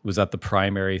was that the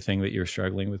primary thing that you're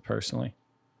struggling with personally?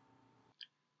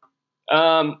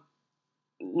 Well,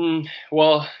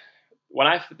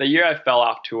 the year I fell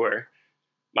off tour,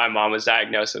 my mom was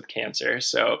diagnosed with cancer.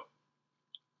 So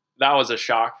that was a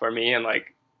shock for me and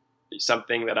like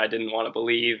something that I didn't want to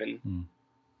believe. And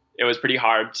it was pretty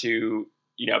hard to,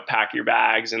 you know, pack your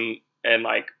bags and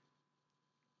like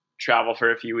travel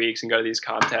for a few weeks and go to these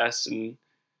contests. And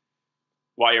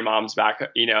while your mom's back,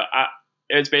 you know,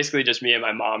 it's basically just me and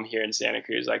my mom here in Santa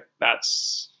Cruz. Like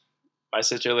my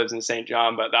sister lives in St.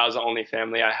 John, but that was the only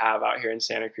family I have out here in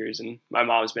Santa Cruz. And my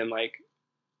mom's been like,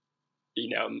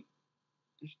 you know,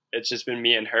 it's just been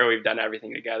me and her. We've done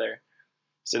everything together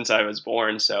since I was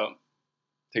born. So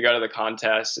to go to the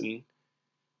contest and,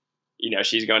 you know,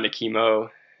 she's going to chemo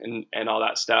and all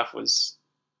that stuff was,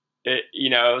 it, you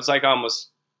know, it was like almost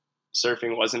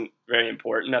surfing wasn't very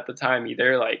important at the time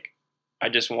either. Like I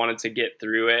just wanted to get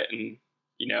through it and,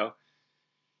 you know,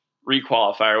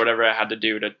 requalify or whatever I had to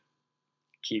do to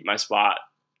keep my spot.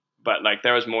 But like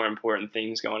there was more important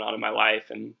things going on in my life.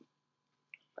 And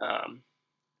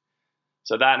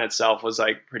so that in itself was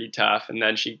like pretty tough. And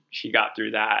then she got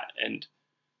through that. And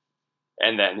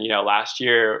then, you know, last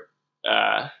year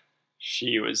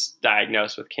she was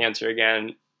diagnosed with cancer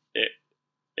again.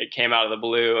 It came out of the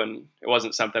blue and it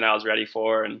wasn't something I was ready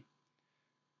for. And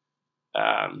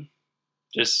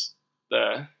just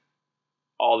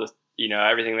all the, you know,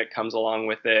 everything that comes along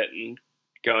with it and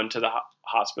going to the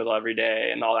hospital every day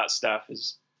and all that stuff,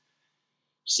 is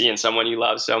seeing someone you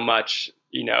love so much,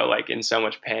 you know, like in so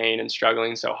much pain and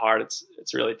struggling so hard.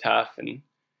 It's really tough. And,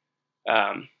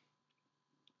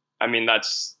 I mean,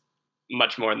 that's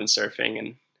much more than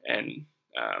surfing, and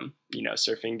you know,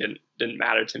 surfing didn't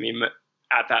matter to me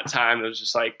at that time. It was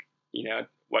just like, you know,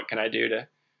 what can I do to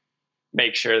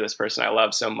make sure this person I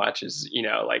love so much is, you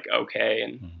know, like, okay.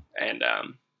 And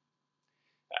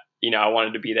you know, I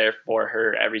wanted to be there for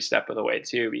her every step of the way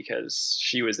too, because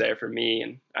she was there for me,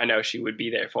 and I know she would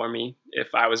be there for me if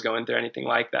I was going through anything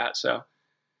like that. So,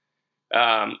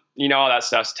 you know, all that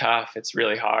stuff's tough. It's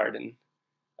really hard. And,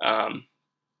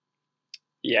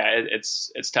 yeah,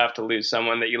 it's tough to lose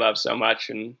someone that you love so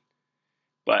much.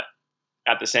 But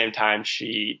at the same time,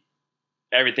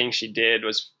 everything she did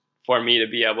was for me to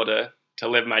be able to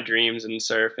live my dreams and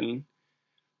surf and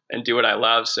do what I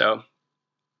love. So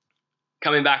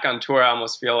coming back on tour, I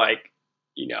almost feel like,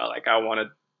 you know, like I want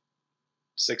to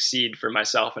succeed for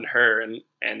myself and her, and,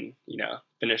 you know,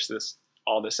 finish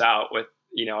all this out with,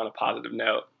 you know, on a positive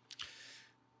note.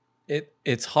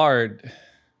 It's hard.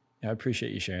 I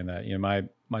appreciate you sharing that. You know,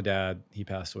 my dad, he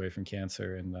passed away from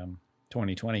cancer in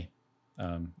 2020.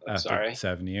 After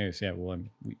 7 years. Yeah. Well,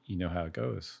 you know how it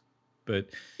goes, but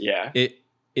yeah,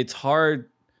 it's hard.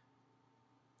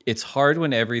 It's hard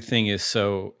when everything is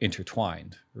so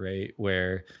intertwined, right?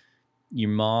 Where your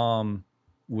mom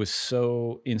was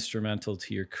so instrumental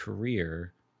to your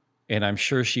career, and I'm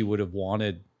sure she would have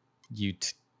wanted you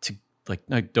to like,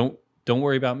 no, don't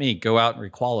worry about me. Go out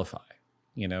and requalify,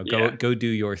 you know, go do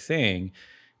your thing.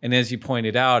 And as you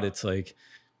pointed out, it's like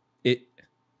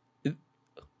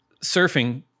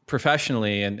surfing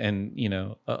professionally and you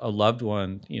know, a loved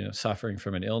one, you know, suffering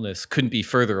from an illness couldn't be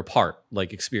further apart, like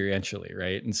experientially,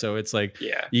 right? And so it's like,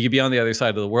 you could be on the other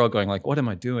side of the world going like, what am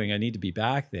I doing? I need to be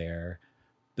back there.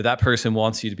 But that person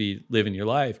wants you to be living your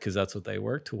life because that's what they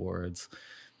work towards.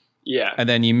 Yeah. And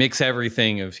then you mix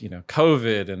everything of, you know,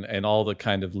 COVID and all the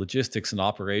kind of logistics and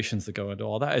operations that go into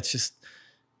all that. It's just,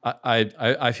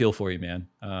 I feel for you, man,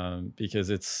 because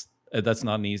that's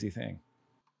not an easy thing.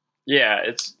 Yeah,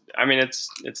 it's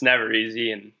never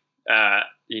easy. And,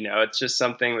 you know, it's just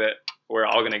something that we're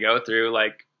all going to go through.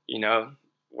 Like, you know,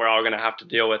 we're all going to have to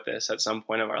deal with this at some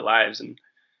point of our lives. And,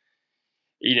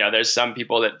 you know, there's some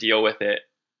people that deal with it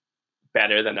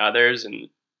better than others. And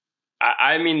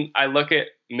I mean, I look at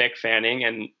Mick Fanning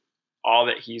and all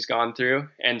that he's gone through,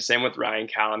 and same with Ryan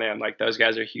Callanan. Like, those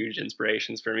guys are huge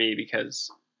inspirations for me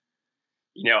because,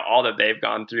 you know, all that they've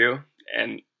gone through,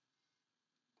 and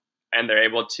they're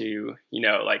able to, you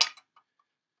know, like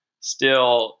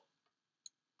still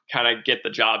kind of get the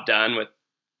job done with,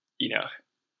 you know,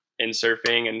 in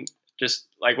surfing. And just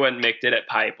like what Mick did at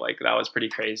Pipe, like that was pretty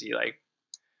crazy. Like,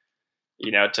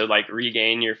 you know, to like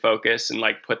regain your focus and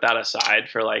like put that aside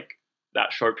for like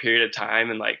that short period of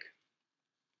time and like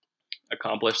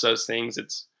accomplish those things.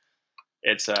 It's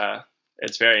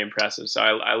very impressive. So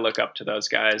I look up to those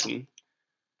guys, and,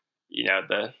 you know,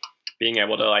 being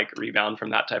able to like rebound from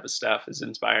that type of stuff is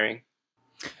inspiring.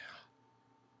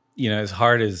 You know, as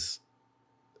hard as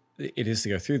it is to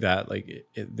go through that, like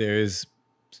there is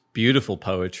beautiful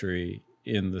poetry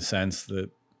in the sense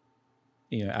that,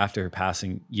 you know, after her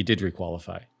passing, you did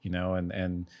requalify, you know,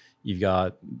 and you've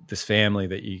got this family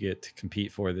that you get to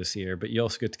compete for this year, but you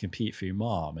also get to compete for your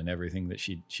mom and everything that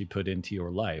she put into your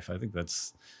life. I think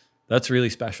that's really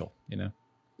special, you know?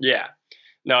 Yeah.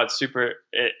 No, it's super,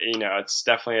 you know, it's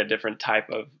definitely a different type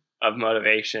of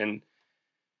motivation.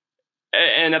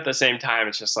 And at the same time,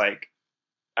 it's just like,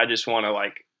 I just want to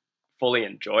like fully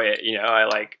enjoy it. You know,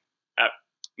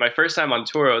 my first time on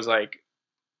tour, I was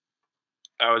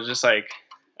just like,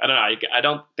 I don't know. I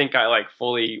don't think I like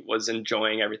fully was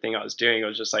enjoying everything I was doing. It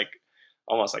was just like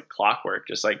almost like clockwork,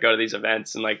 just like go to these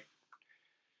events and like,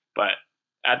 but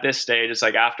at this stage, it's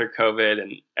like after COVID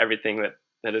and everything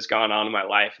that has gone on in my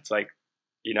life, it's like,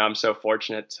 you know, I'm so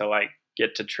fortunate to like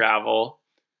get to travel,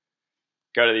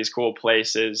 go to these cool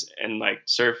places and like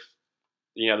surf,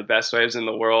 you know, the best waves in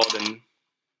the world and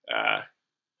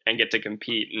get to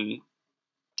compete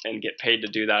and get paid to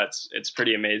do that. It's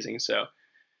pretty amazing. So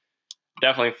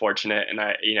definitely fortunate. And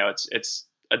you know, it's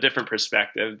a different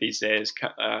perspective these days,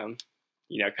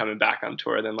 you know, coming back on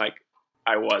tour than like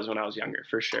I was when I was younger,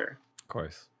 for sure. Of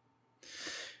course.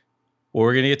 Well,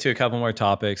 we're going to get to a couple more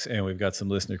topics, and we've got some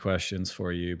listener questions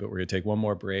for you, but we're going to take one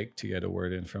more break to get a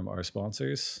word in from our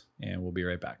sponsors, and we'll be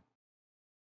right back.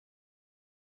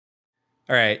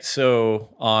 All right.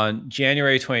 So on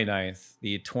January 29th,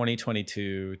 the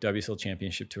 2022 WSL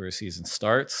Championship Tour season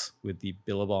starts with the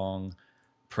Billabong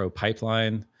Pro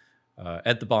Pipeline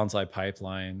at the Bonsai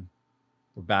Pipeline.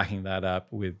 we're backing that up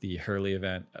with the Hurley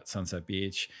event at Sunset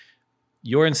Beach.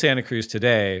 You're in Santa Cruz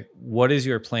today. What is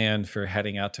your plan for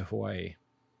heading out to Hawaii?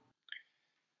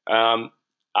 I'm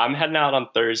heading out on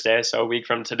Thursday, so a week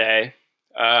from today.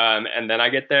 And then I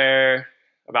get there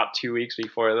about 2 weeks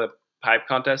before the pipe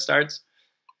contest starts.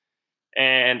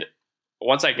 And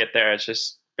once I get there, it's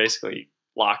just basically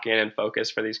lock in and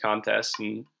focus for these contests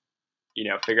and,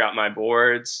 figure out my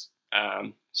boards,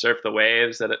 surf the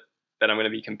waves that I'm going to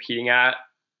be competing at,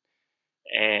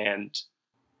 and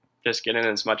just get in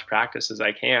as much practice as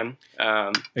I can.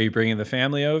 Are you bringing the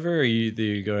family over, or are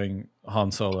you going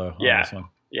Han Solo on this one?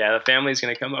 Yeah, the family's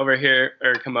going to come over here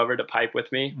or come over to pipe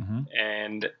with me. Mm-hmm.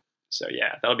 And so,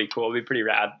 yeah, that'll be cool. It'll be pretty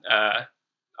rad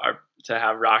to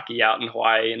have Rocky out in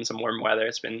Hawaii in some warm weather.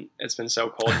 It's been so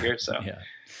cold here. So yeah.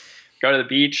 Go to the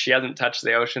beach. She hasn't touched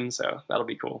the ocean, so that'll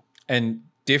be cool. And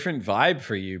different vibe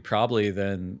for you probably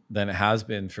than it has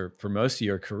been for most of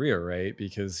your career, right?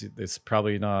 Because it's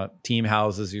probably not team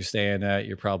houses you're staying at.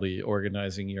 You're probably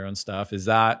organizing your own stuff. Is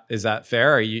that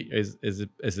fair? Is it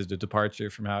a departure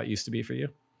from how it used to be for you?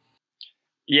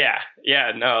 Yeah,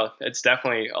 no, it's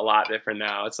definitely a lot different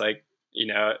now. It's like,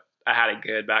 I had it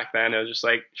good back then. It was just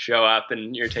like show up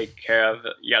and you're taken care of.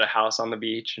 You got a house on the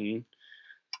beach and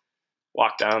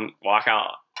walk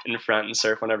out in front and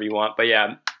surf whenever you want. But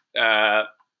yeah,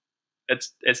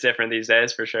 it's different these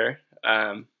days for sure.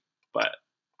 But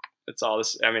it's all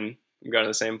this. I mean, I'm going to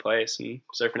the same place and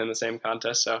surfing in the same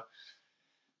contest, so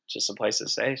it's just a place to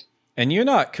stay. And you're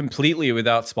not completely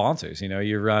without sponsors.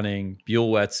 You're running Buell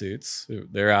Wetsuits.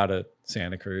 They're out of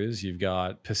Santa Cruz. You've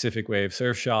got Pacific Wave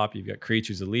Surf Shop. You've got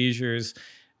Creatures of Leisures.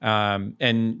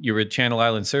 And you're with Channel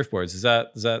Island Surfboards.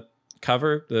 Does that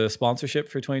cover the sponsorship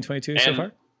for 2022 so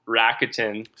far?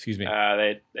 Rakuten. Excuse me.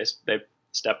 They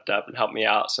stepped up and helped me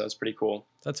out, so it's pretty cool.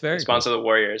 That's very sponsor cool. the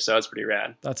Warriors, so it's pretty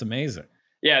rad. That's amazing.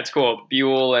 Yeah, it's cool.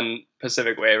 Buell and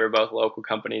Pacific Wave are both local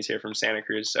companies here from Santa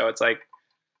Cruz, so it's like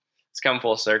it's come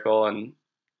full circle, and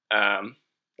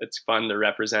it's fun to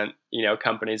represent,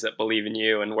 companies that believe in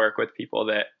you and work with people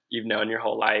that you've known your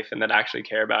whole life and that actually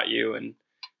care about you and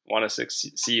want to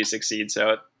see you succeed.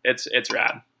 So it's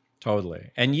rad.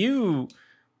 Totally. And you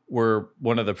were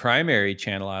one of the primary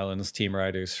Channel Islands team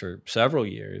riders for several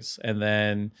years, and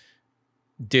then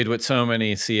did what so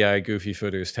many CI goofy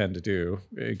footers tend to do: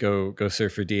 go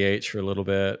surf for DH for a little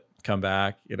bit, come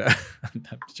back. I'm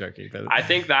joking, but I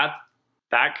think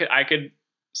I could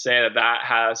say that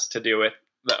has to do with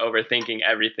the overthinking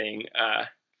everything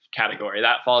category.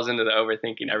 That falls into the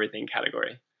overthinking everything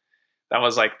category. That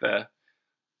was like the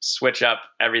switch up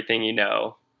everything.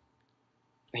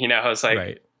 It's like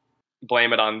right.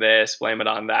 Blame it on this, blame it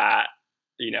on that.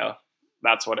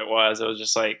 That's what it was. It was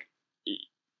just like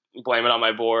blame it on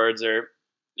my boards, or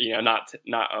not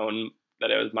own that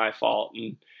it was my fault.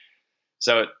 And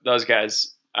so those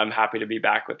guys, I'm happy to be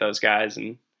back with those guys,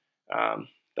 and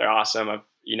they're awesome.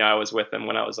 I was with them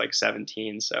when I was like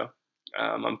 17, so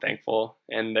I'm thankful,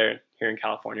 and they're here in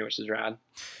California, which is rad.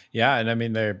 Yeah, and I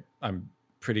mean I'm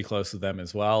pretty close with them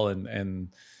as well, and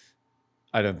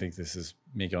I don't think this is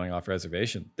me going off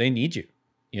reservation. They need you.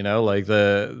 Like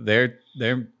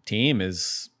their team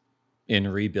is in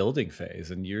rebuilding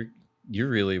phase, and you're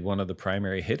really one of the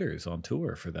primary hitters on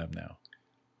tour for them now.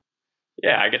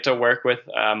 Yeah, I get to work with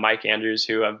Mike Andrews,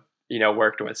 who I've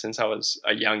worked with since I was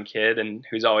a young kid, and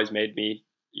who's always made me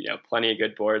plenty of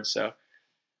good boards. So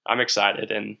I'm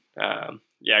excited, and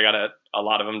I got a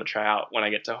lot of them to try out when I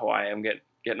get to Hawaii. I'm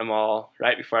getting them all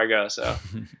right before I go. So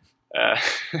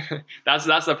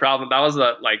that's the problem. That was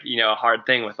the hard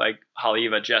thing with like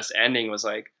Haleiwa just ending, was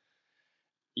like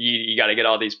you got to get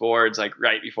all these boards like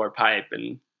right before pipe,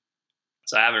 and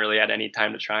so I haven't really had any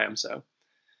time to try them. So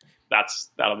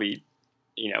that'll be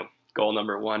goal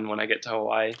number one when I get to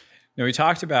Hawaii. Now, we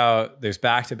talked about there's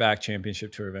back-to-back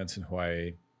championship tour events in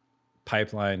Hawaii,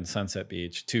 Pipeline, Sunset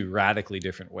Beach, two radically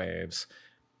different waves.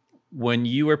 When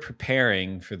you were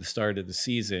preparing for the start of the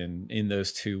season in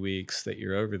those 2 weeks that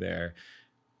you're over there,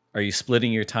 are you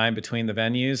splitting your time between the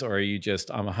venues, or are you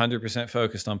just, I'm 100%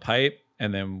 focused on pipe,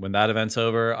 and then when that event's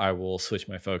over, I will switch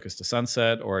my focus to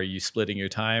Sunset? Or are you splitting your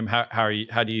time? How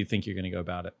do you think you're going to go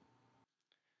about it?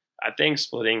 I think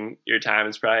splitting your time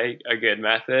is probably a good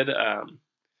method.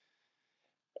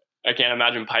 I can't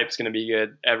imagine pipe's going to be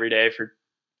good every day for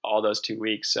all those 2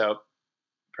 weeks. So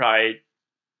probably,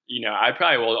 I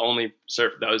probably will only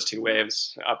surf those two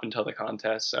waves up until the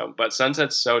contest. So, but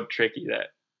Sunset's so tricky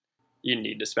that you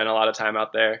need to spend a lot of time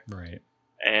out there. Right.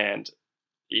 And,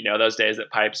 those days that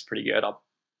pipe's pretty good,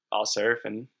 I'll surf,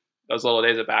 and those little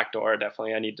days at backdoor,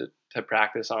 definitely I need to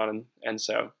practice on. And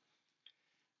so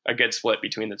a good split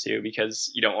between the two,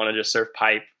 because you don't want to just surf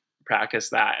pipe practice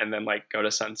that and then like go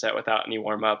to Sunset without any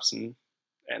warm-ups, and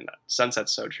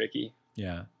Sunset's so tricky.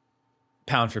 Yeah.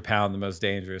 Pound for pound, the most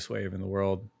dangerous wave in the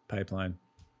world, Pipeline.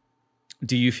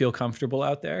 Do you feel comfortable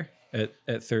out there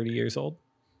at 30 years old?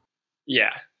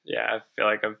 Yeah. I feel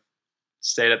like I've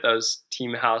stayed at those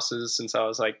team houses since I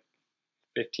was like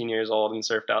 15 years old and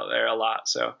surfed out there a lot.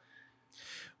 So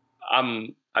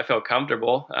I feel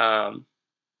comfortable.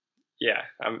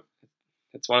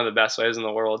 It's one of the best waves in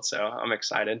the world. So I'm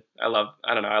excited. I love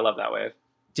that wave.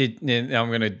 I'm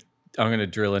going to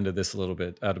drill into this a little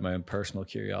bit out of my own personal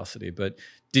curiosity, but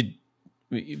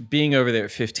being over there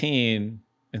at 15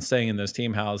 and staying in those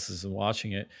team houses and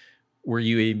watching it, were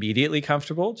you immediately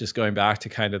comfortable just going back to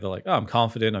kind of the like, oh, I'm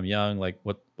confident, I'm young, like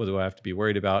what do I have to be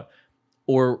worried about?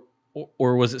 Or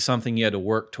was it something you had to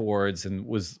work towards, and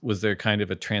was there kind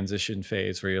of a transition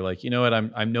phase where you're like, you know what,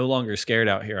 I'm no longer scared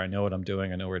out here. I know what I'm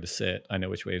doing. I know where to sit. I know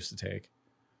which waves to take.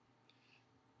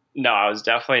 No, I was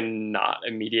definitely not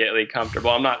immediately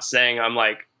comfortable. I'm not saying I'm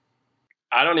like,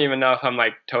 I don't even know if I'm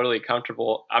like totally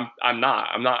comfortable. I'm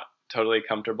not totally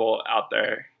comfortable out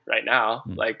there right now.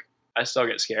 Like I still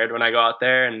get scared when I go out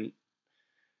there, and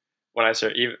when I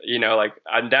start, you know, like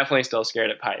I'm definitely still scared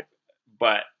at pipe,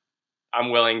 but I'm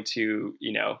willing to,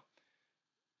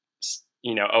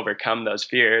 overcome those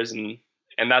fears. And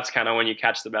that's kind of when you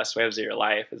catch the best waves of your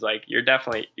life, is like,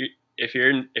 if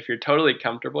you're totally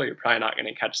comfortable, you're probably not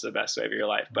going to catch the best wave of your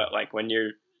life. But like when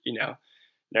you're,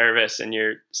 nervous and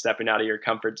you're stepping out of your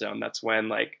comfort zone, that's when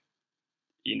like,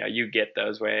 you get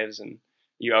those waves and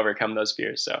you overcome those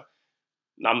fears. So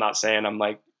I'm not saying I'm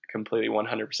like completely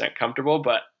 100% comfortable,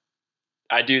 but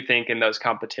I do think in those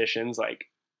competitions, like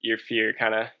your fear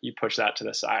kind of, you push that to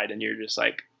the side and you're just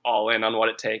like all in on what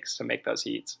it takes to make those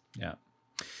heats. Yeah.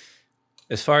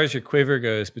 As far as your quiver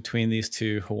goes between these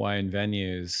two Hawaiian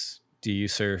venues, do you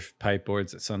surf pipe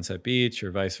boards at Sunset Beach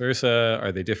or vice versa?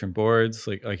 Are they different boards?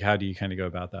 Like how do you kind of go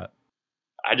about that?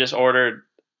 I just ordered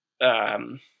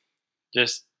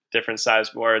just different size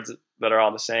boards that are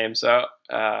all the same. So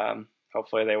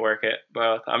hopefully they work at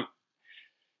both. Don't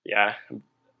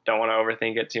want to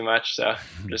overthink it too much. So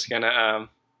I'm just going to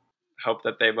hope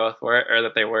that they both work, or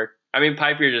that they work. I mean,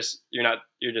 pipe, you're just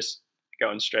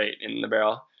going straight in the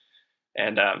barrel,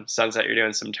 and Sunset, you're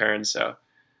doing some turns. So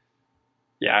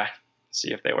yeah,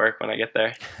 see if they work when I get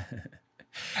there.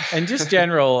 And just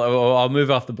general, I'll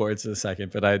move off the boards in a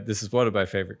second, but this is one of my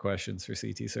favorite questions for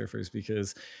CT surfers,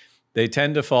 because they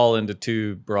tend to fall into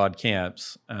two broad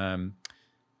camps.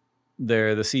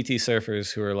 They're the CT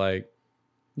surfers who are like,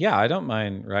 yeah, I don't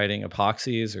mind riding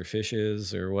epoxies or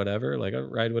fishes or whatever. Like I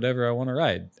ride whatever I want to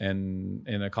ride. And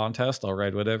in a contest, I'll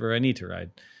ride whatever I need to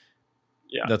ride.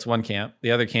 Yeah. That's one camp.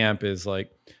 The other camp is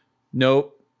like,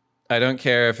 nope, I don't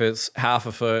care if it's half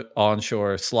a foot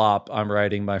onshore slop. I'm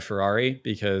riding my Ferrari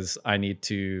because I need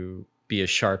to be as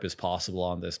sharp as possible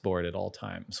on this board at all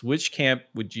times. Which camp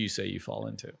would you say you fall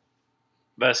into?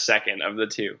 The second of the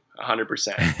two,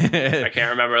 100%. I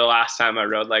can't remember the last time I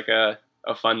rode like a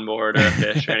fun board or a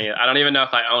fish or anything. I don't even know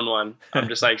if I own one. I'm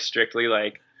just like strictly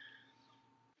like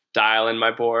dialing my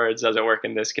boards. Does it work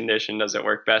in this condition? Does it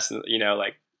work best?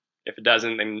 Like if it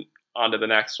doesn't, then on to the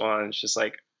next one. It's just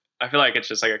like, I feel like it's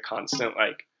just like a constant,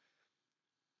 like,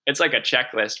 it's like a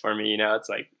checklist for me, it's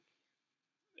like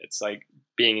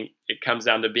it comes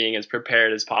down to being as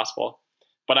prepared as possible.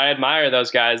 But I admire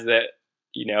those guys that,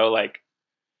 like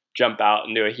jump out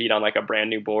and do a heat on like a brand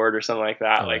new board or something like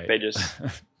that. Like they just,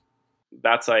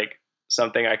 that's like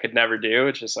something I could never do.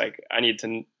 It's just like, I need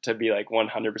to be like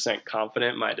 100%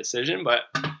 confident in my decision. But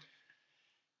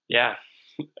yeah,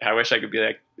 I wish I could be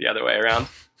like the other way around.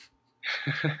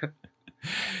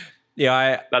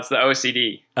 Yeah, that's the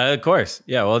OCD. Of course.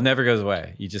 Yeah, well, it never goes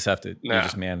away. You just have to you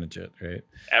just manage it, right?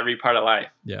 Every part of life.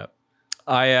 Yeah.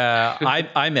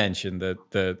 I mentioned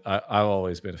that I've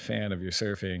always been a fan of your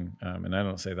surfing, and I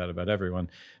don't say that about everyone,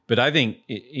 but I think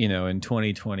in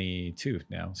 2022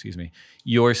 now,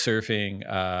 you're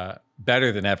surfing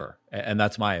better than ever, and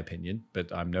that's my opinion.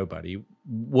 But I'm nobody.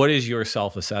 What is your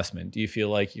self-assessment? Do you feel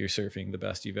like you're surfing the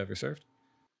best you've ever surfed?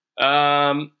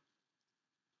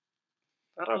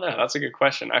 I don't know. That's a good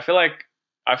question. I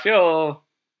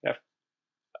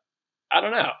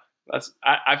don't know.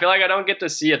 I feel like I don't get to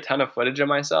see a ton of footage of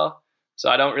myself, so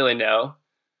I don't really know.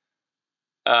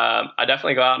 I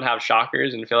definitely go out and have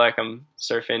shockers and feel like I'm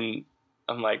surfing.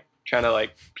 I'm like trying to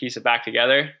like piece it back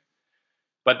together,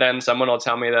 but then someone will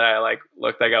tell me that I like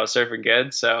looked like I was surfing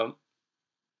good. So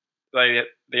like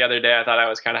the other day, I thought I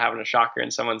was kind of having a shocker,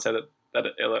 and someone said that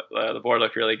the board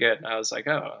looked really good. And I was like,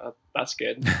 oh, that's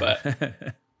good. But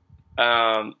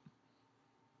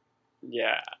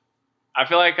yeah, I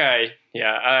feel like I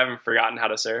haven't forgotten how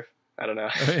to surf. I don't know.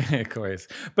 Of course.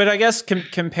 But I guess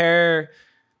compare,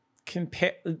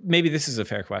 maybe this is a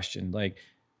fair question. Like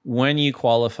when you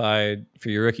qualified for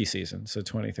your rookie season, so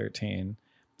 2013,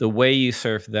 the way you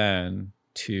surf then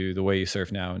to the way you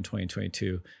surf now in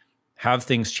 2022, have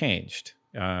things changed?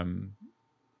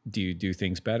 Do you do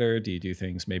things better? Do you do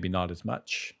things maybe not as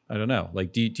much? I don't know.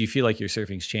 Like, do you feel like your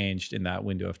surfing's changed in that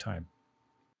window of time?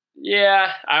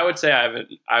 Yeah, I would say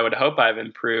I would hope I've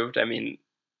improved. I mean,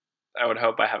 I would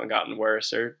hope I haven't gotten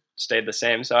worse or stayed the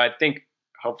same. So I think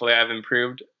hopefully I've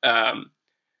improved. But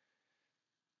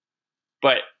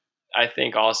I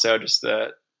think also just the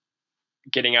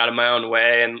getting out of my own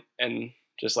way and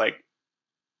just like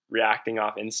reacting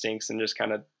off instincts and just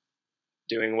kind of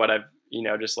doing what I've,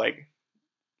 just like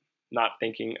not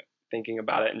thinking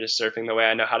about it and just surfing the way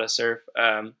I know how to surf.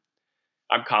 I'm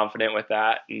confident with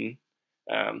that. And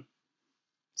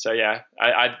so, yeah,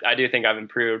 I do think I've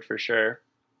improved for sure.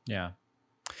 Yeah.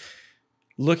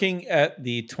 Looking at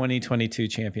the 2022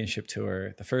 championship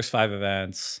tour, the first 5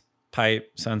 events,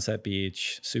 Pipe, Sunset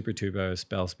Beach, Super Tubos,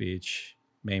 Bells Beach,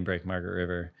 Main Break, Margaret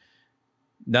River,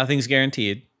 nothing's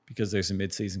guaranteed because there's a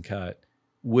mid-season cut.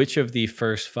 Which of the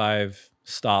first 5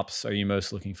 stops are you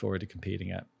most looking forward to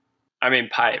competing at? I mean,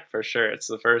 Pipe for sure. It's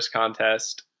the first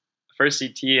contest, first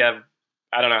CT.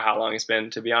 I don't know how long it's been,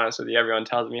 to be honest with you. Everyone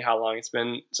tells me how long it's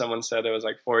been. Someone said it was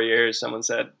like 4 years. Someone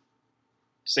said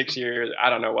 6 years. I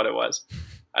don't know what it was.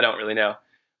 I don't really know.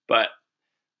 But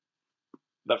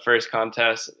the first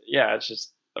contest, yeah, it's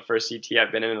just the first CT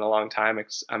I've been in a long time.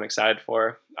 I'm excited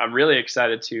for. I'm really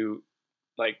excited to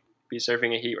like be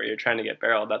surfing a heat where you're trying to get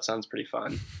barreled. That sounds pretty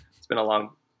fun. It's been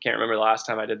can't remember the last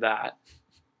time I did that.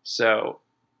 So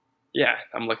yeah,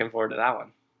 I'm looking forward to that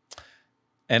one.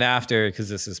 And after, because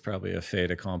this is probably a fait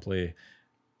accompli,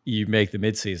 you make the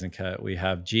mid-season cut. We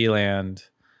have G-Land,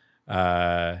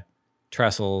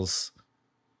 Trestles,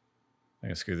 I'm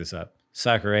going to screw this up,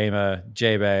 Sakurama,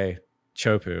 J-Bay,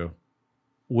 Chopu.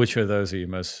 Which of those are you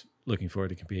most looking forward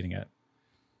to competing at?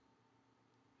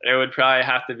 It would probably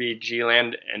have to be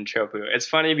G-Land and Chopu. It's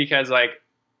funny because like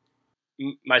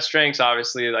my strengths,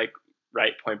 obviously, like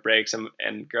right point breaks and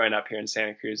growing up here in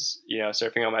Santa Cruz,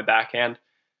 surfing on my backhand.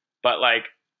 But like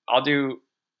I'll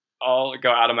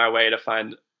go out of my way to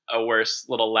find a worse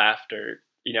little left or,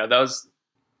 those.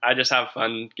 I just have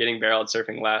fun getting barreled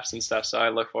surfing lefts and stuff. So I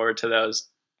look forward to those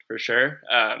for sure.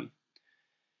 I've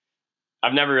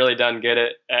never really done good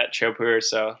at Chopu,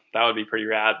 so that would be pretty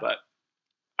rad. But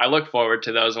I look forward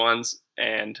to those ones.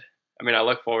 And I mean, I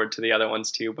look forward to the other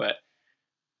ones too, but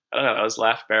I don't know, those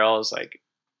left barrels, like,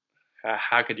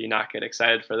 how could you not get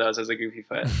excited for those as a goofy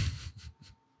foot?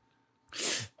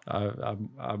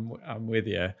 I'm with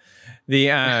you.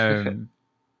 The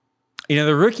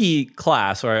the rookie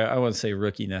class, or I wouldn't say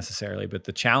rookie necessarily, but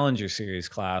the Challenger Series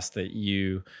class that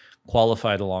you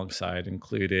qualified alongside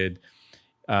included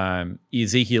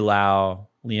Ezekiel Lau,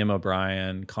 Liam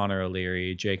O'Brien, Connor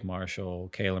O'Leary, Jake Marshall,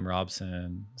 Caleb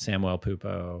Robson, Samuel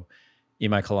Pupo,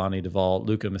 Imai Kalani DeVault,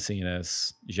 Luca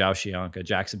Messinas, Zhao Xianca,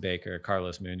 Jackson Baker,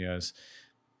 Carlos Munoz.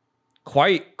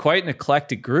 Quite an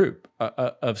eclectic group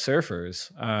of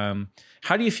surfers.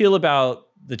 How do you feel about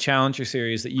the Challenger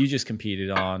Series that you just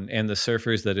competed on and the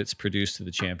surfers that it's produced to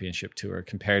the championship tour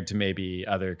compared to maybe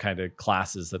other kind of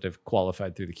classes that have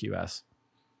qualified through the QS?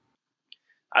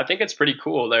 I think it's pretty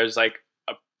cool. There's like,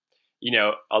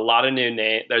 a lot of new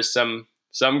names. There's some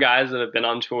guys that have been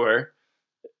on tour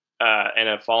and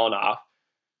have fallen off.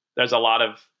 There's a lot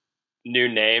of new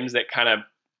names that kind of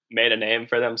made a name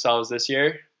for themselves this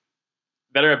year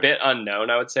that are a bit unknown,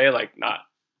 I would say, like not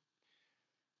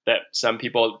that some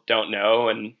people don't know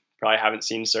and probably haven't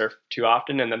seen surf too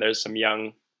often. And then there's some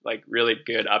young, like really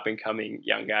good up and coming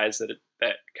young guys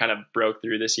that kind of broke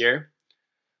through this year.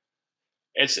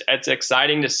 It's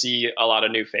exciting to see a lot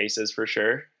of new faces for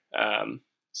sure.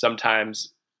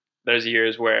 Sometimes there's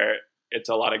years where it's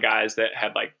a lot of guys that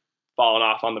had like fallen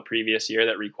off on the previous year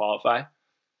that requalify.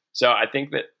 So I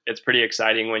think that it's pretty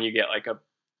exciting when you get like a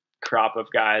crop of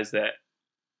guys that,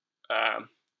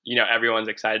 everyone's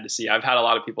excited to see. I've had a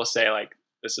lot of people say like,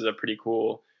 this is a pretty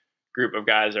cool group of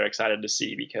guys they're excited to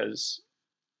see because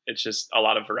it's just a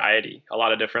lot of variety, a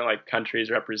lot of different like countries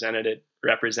represented.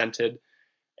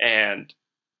 And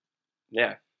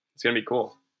yeah, it's going to be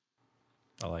cool.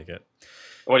 I like it.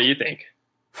 What do you think?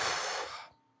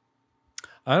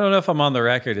 I don't know if I'm on the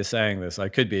record as saying this. I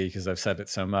could be because I've said it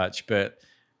so much, but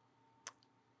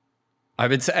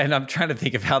and I'm trying to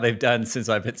think of how they've done since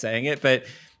I've been saying it. But,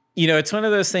 it's one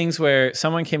of those things where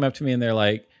someone came up to me and they're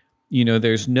like,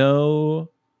 there's no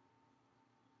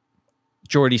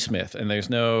Jordy Smith and there's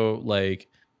no like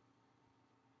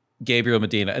Gabriel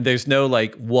Medina. And there's no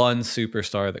like one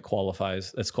superstar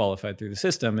that's qualified through the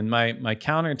system. And my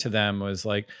counter to them was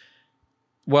like,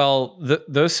 well,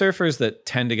 those surfers that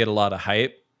tend to get a lot of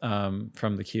hype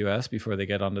from the QS before they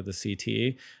get onto the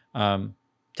CT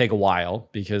take a while,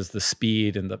 because the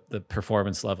speed and the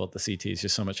performance level at the CT is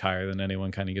just so much higher than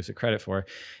anyone kind of gives it credit for.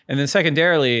 And then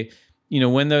secondarily,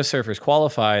 when those surfers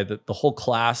qualify, the whole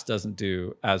class doesn't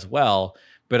do as well.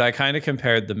 But I kind of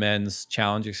compared the men's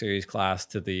Challenger Series class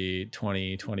to the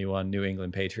 2021 New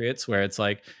England Patriots, where it's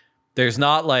like there's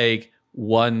not like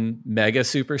one mega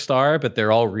superstar, but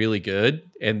they're all really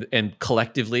good. And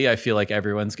collectively, I feel like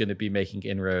everyone's going to be making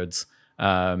inroads.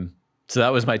 So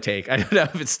that was my take. I don't know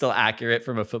if it's still accurate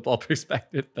from a football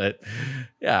perspective, but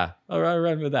yeah, I'll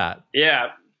run with that.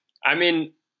 Yeah. I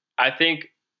mean, I think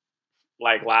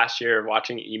like last year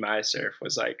watching Imai surf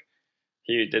was like,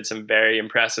 he did some very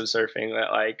impressive surfing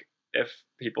that like, if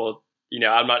people,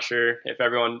 I'm not sure if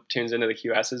everyone tunes into the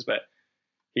QSs, but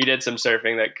he did some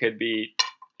surfing that could be,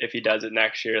 if he does it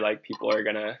next year, like people are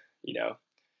going to,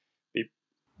 be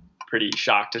pretty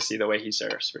shocked to see the way he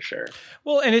surfs for sure.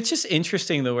 Well, and it's just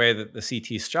interesting the way that the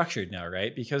CT is structured now,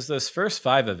 right? Because those first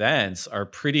 5 events are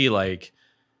pretty like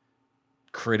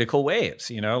critical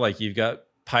waves, like you've got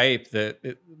pipe that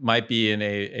it might be in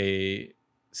a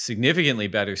significantly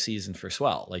better season for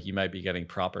swell. Like you might be getting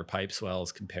proper pipe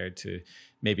swells compared to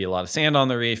maybe a lot of sand on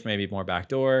the reef, maybe more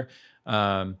backdoor.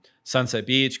 Sunset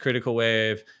Beach, critical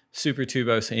wave, Super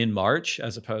Tubos in March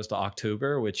as opposed to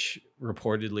October, which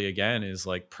reportedly again is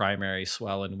like primary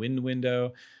swell and wind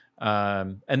window.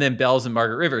 And then Bells and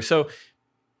Margaret River. So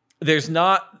there's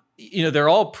not, they're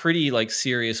all pretty like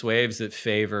serious waves that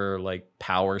favor like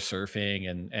power surfing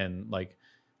and like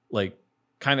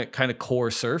kind of core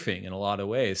surfing in a lot of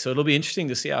ways. So it'll be interesting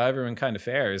to see how everyone kind of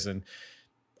fares. And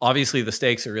obviously the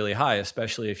stakes are really high,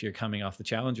 especially if you're coming off the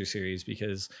Challenger Series,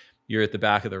 because you're at the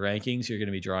back of the rankings, you're going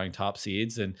to be drawing top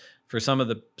seeds. And for some of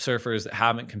the surfers that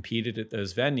haven't competed at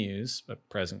those venues, but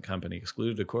present company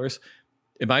excluded, of course,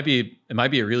 it might be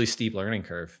a really steep learning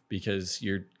curve, because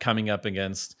you're coming up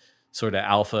against sort of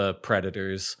alpha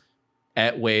predators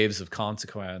at waves of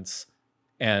consequence.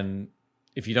 And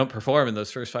if you don't perform in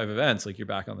those first 5 events, like you're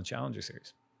back on the Challenger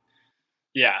Series.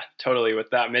 Yeah, totally.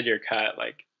 With that mid-year cut,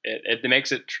 like it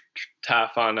makes it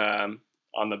tough on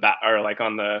the back, or like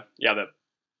on the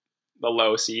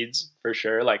low seeds for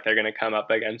sure. Like they're going to come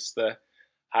up against the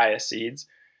highest seeds.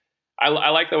 I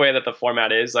like the way that the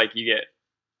format is. Like you get,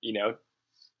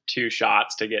 2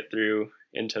 shots to get through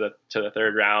into the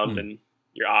third round, and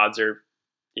your odds are,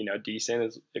 decent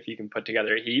as if you can put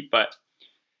together a heat. But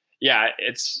yeah,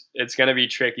 it's going to be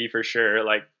tricky for sure.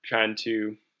 Like trying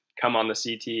to come on the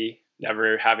CT,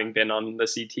 never having been on the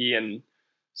CT, and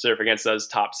surf against those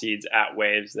top seeds at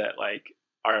waves that like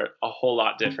are a whole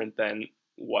lot different than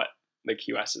what the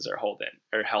QSs are held in.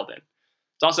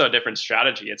 It's also a different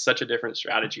strategy. It's such a different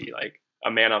strategy. Like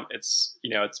it's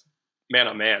man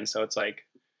on man. So it's like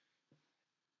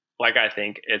I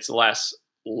think it's less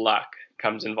luck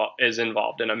is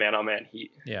involved in a man on man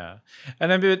heat. Yeah.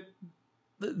 And I mean,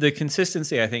 the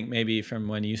consistency, I think maybe from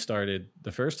when you started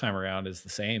the first time around is the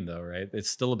same though, right? It's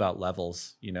still about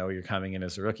levels. You're coming in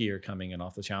as a rookie, you're coming in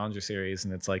off the Challenger Series,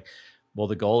 and it's like, well,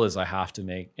 the goal is I have to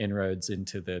make inroads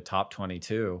into the top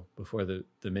 22 before the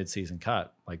mid-season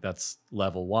cut. Like that's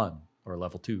level 1 or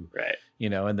level 2. Right.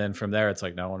 And then from there, it's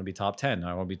like, now I want to be top 10. Now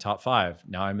I want to be top 5.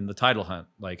 Now I'm in the title hunt.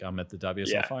 Like I'm at the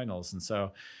WSL finals. And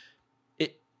so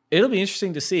it'll be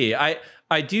interesting to see. I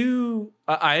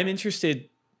am interested.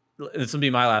 This will be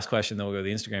my last question, then we'll go to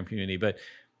the Instagram community. But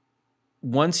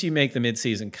once you make the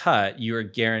mid-season cut, you are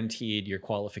guaranteed your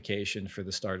qualification for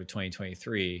the start of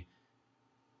 2023.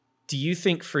 Do you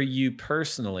think for you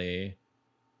personally,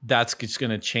 that's just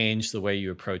going to change the way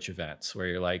you approach events, where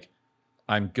you're like,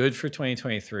 I'm good for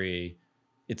 2023.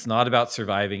 It's not about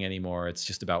surviving anymore. It's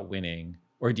just about winning.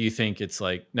 Or do you think it's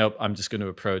like, nope, I'm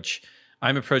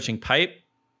approaching pipe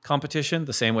competition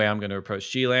the same way I'm going to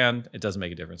approach G-Land. It doesn't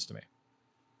make a difference to me.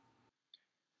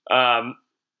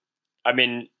 I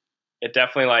mean, it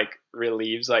definitely like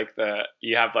relieves like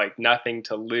you have like nothing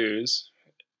to lose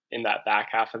in that back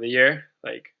half of the year.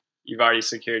 Like you've already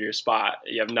secured your spot.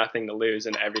 You have nothing to lose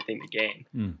and everything to gain.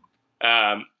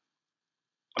 I'm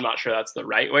not sure that's the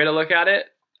right way to look at it.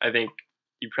 I think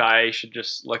you probably should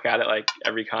just look at it like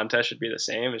every contest should be the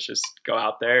same. It's just go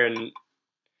out there and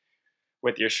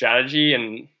with your strategy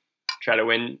and try to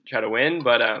win.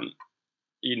 But,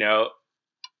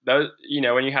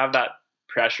 when you have that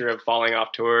pressure of falling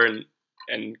off tour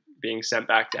and being sent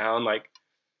back down, like,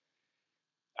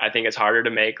 I think it's harder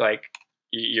to make, like,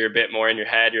 you're a bit more in your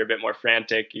head. You're a bit more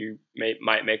frantic. You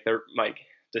might make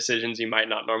decisions you might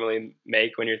not normally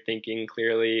make when you're thinking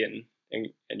clearly and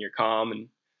you're calm.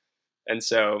 And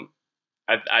so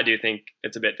I do think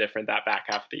it's a bit different that back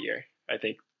half of the year. I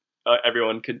think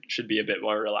everyone should be a bit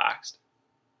more relaxed.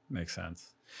 Makes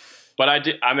sense. But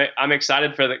I'm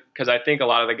excited because I think a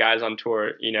lot of the guys on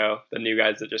tour, the new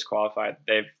guys that just qualified,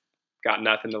 they've got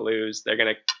nothing to lose. They're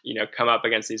going to, come up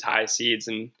against these high seeds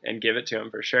and give it to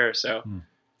them for sure. So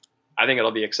I think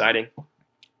it'll be exciting.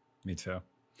 Me too.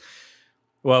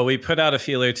 Well, we put out a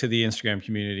feeler to the Instagram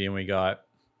community and we got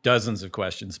dozens of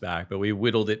questions back, but we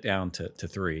whittled it down to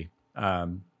 3.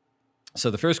 So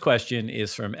the first question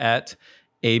is from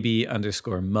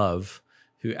 @AB_Muv,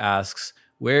 who asks,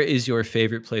 where is your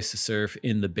favorite place to surf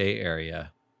in the Bay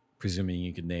Area? Presuming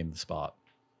you could name the spot.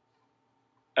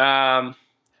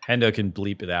 Hendo can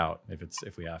bleep it out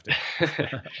if we have to.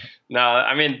 No,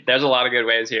 I mean, there's a lot of good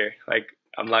waves here. Like,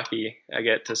 I'm lucky I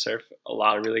get to surf a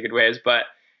lot of really good waves, but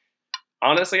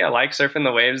honestly, I like surfing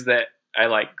the waves that I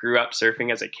like grew up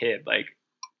surfing as a kid. Like,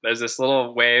 there's this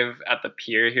little wave at the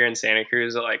pier here in Santa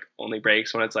Cruz that like only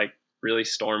breaks when it's like really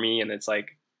stormy, and it's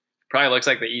like probably looks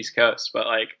like the East Coast, but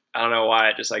like I don't know why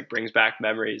it just like brings back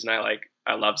memories, and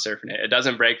I love surfing it. It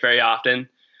doesn't break very often,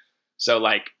 so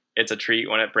like it's a treat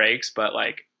when it breaks, but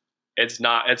like it's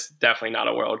definitely not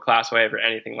a world-class wave or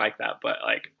anything like that. But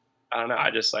like I don't know,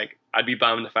 I'd be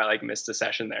bummed if I like missed a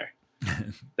session there.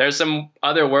 There's some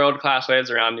other world-class waves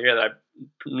around here that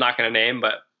I'm not going to name,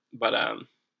 but I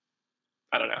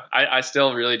don't know. I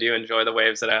still really do enjoy the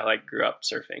waves that I like grew up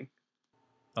surfing.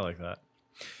 I like that.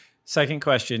 Second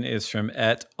question is from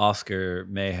 @Oscar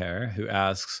Meher, who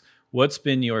asks, what's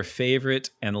been your favorite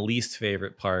and least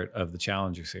favorite part of the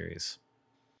Challenger Series?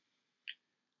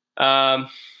 My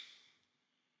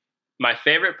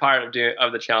favorite part of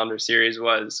the Challenger Series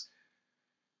was,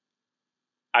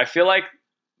 I feel like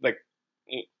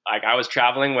I was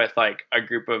traveling with like a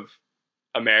group of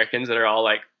Americans that are all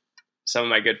like some of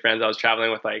my good friends. I was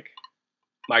traveling with like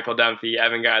Michael Dunphy,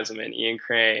 Evan Geiselman, Ian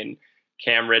Crane,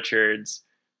 Cam Richards,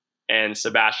 and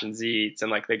Sebastian Zietz,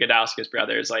 and like the Godowskis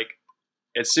brothers. Like,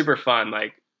 it's super fun.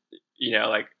 Like,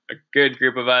 like a good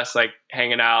group of us, like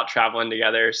hanging out, traveling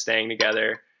together, staying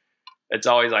together. It's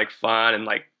always like fun and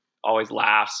like always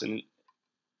laughs, and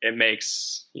it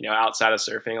makes, outside of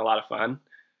surfing a lot of fun.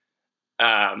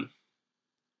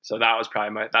 So that was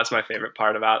probably that's my favorite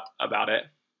part about it.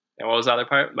 And what was the other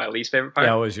part? My least favorite part?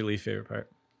 Yeah, what was your least favorite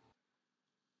part?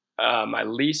 My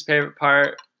least favorite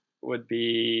part would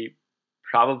be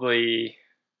probably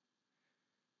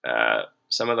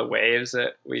some of the waves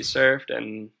that we surfed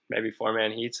and maybe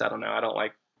 4-man heats. I don't know. I don't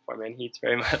like 4-man heats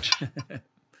very much.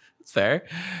 That's fair.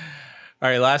 All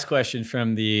right, last question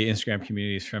from the Instagram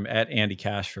community is from @Andy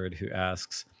Cashford, who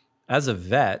asks, as a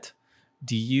vet,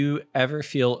 do you ever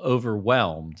feel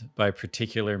overwhelmed by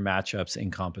particular matchups in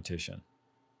competition?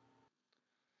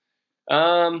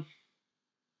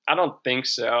 I don't think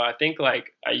so. I think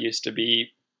like I used to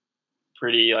be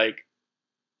pretty like,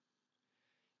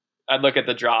 I'd look at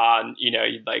the draw and,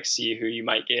 you'd like see who you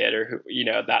might get or who,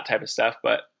 that type of stuff.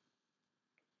 But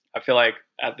I feel like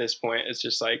at this point, it's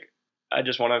just like, I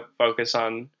just want to focus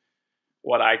on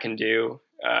what I can do,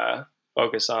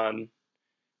 focus on,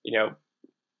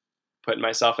 putting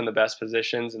myself in the best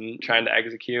positions and trying to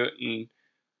execute, and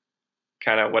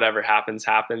kind of whatever happens.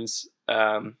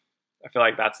 I feel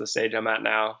like that's the stage I'm at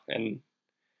now. And,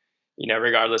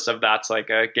 regardless of that's like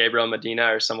a Gabriel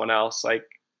Medina or someone else, like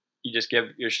you just give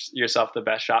yourself the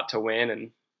best shot to win.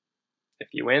 And if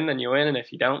you win, then you win. And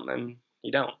if you don't, then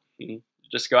you don't. And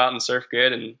just go out and surf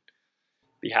good and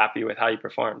be happy with how you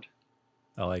performed.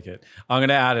 I like it. I'm going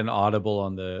to add an audible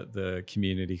on the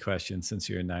community question, since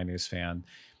you're a Niners fan.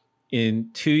 In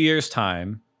 2 years'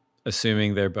 time,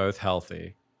 assuming they're both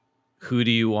healthy, who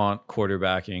do you want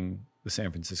quarterbacking the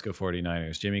San Francisco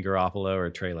 49ers, Jimmy Garoppolo or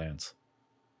Trey Lance?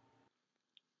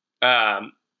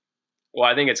 Well,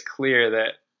 I think it's clear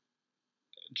that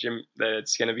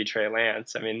it's going to be Trey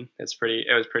Lance. I mean, it was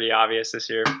pretty obvious this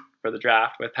year for the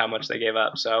draft with how much they gave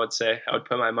up. So I would say I would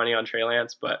put my money on Trey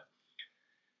Lance, but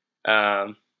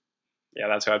yeah,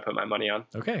 that's who I'd put my money on.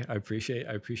 Okay, I appreciate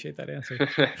that answer.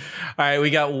 All right, we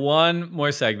got one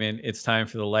more segment. It's time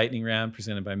for the lightning round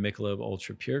presented by Michelob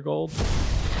Ultra Pure Gold.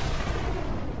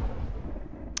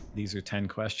 These are 10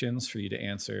 questions for you to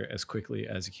answer as quickly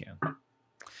as you can. All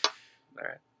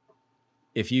right.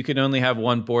 If you could only have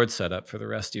one board setup for the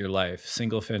rest of your life,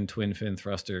 single fin, twin fin,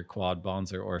 thruster, quad,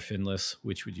 bonzer, or finless,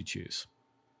 which would you choose?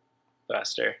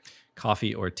 Thruster.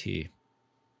 Coffee or tea?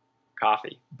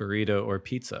 Coffee. Burrito or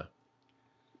pizza?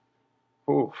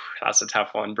 Ooh, that's a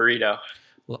tough one. Burrito.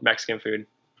 Mexican food.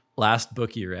 Last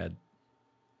book you read?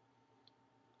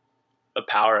 The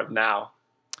Power of Now.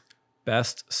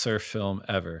 Best surf film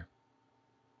ever.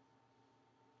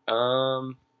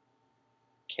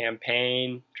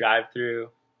 Campaign, Drive Through,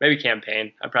 maybe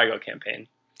Campaign. I'd probably go Campaign.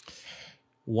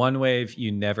 One wave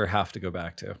you never have to go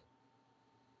back to.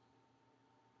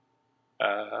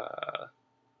 That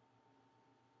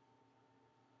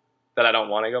I don't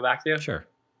want to go back to? Sure.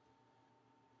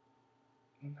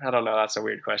 I don't know. That's a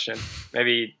weird question.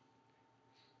 Maybe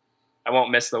I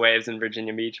won't miss the waves in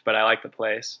Virginia Beach, but I like the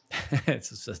place.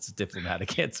 It's a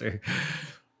diplomatic answer.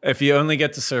 If you only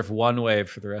get to surf one wave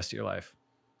for the rest of your life.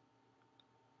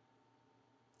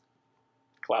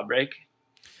 Cloud Break.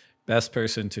 Best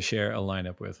person to share a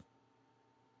lineup with.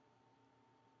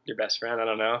 Your best friend? I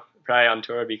don't know. Probably on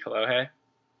tour would be Kalohe.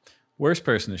 Worst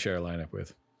person to share a lineup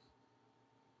with.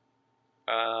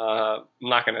 I'm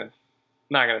not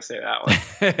gonna say that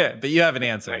one. But you have an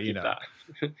answer, you know.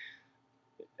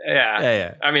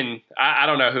 Yeah. I mean, I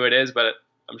don't know who it is, but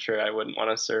I'm sure I wouldn't want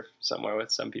to surf somewhere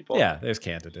with some people. Yeah, there's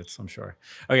candidates, I'm sure.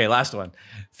 Okay, last one.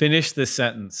 Finish this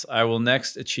sentence. I will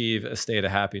next achieve a state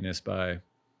of happiness by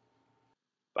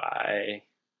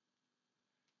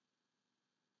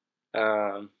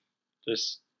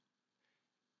just,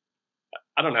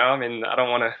 I don't know. I mean, I don't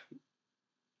want to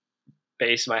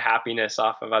base my happiness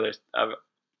off of other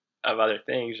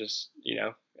things. Just, you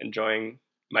know, enjoying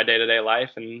my day-to-day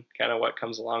life and kind of what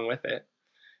comes along with it.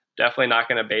 Definitely not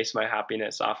going to base my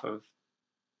happiness off of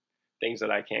things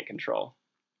that I can't control.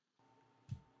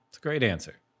 It's a great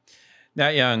answer.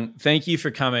 Nat Young, thank you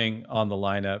for coming on the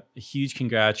lineup. Huge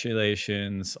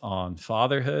congratulations on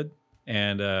fatherhood,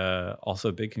 and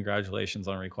also big congratulations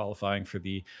on requalifying for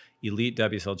the Elite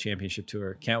WSL Championship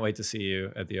Tour. Can't wait to see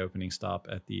you at the opening stop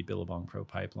at the Billabong Pro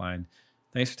Pipeline.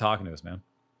 Thanks for talking to us, man.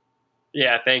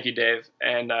 Yeah, thank you, Dave.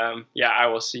 And I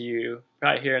will see you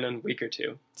probably here in a week or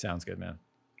two. Sounds good, man.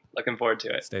 Looking forward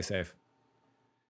to it. Stay safe.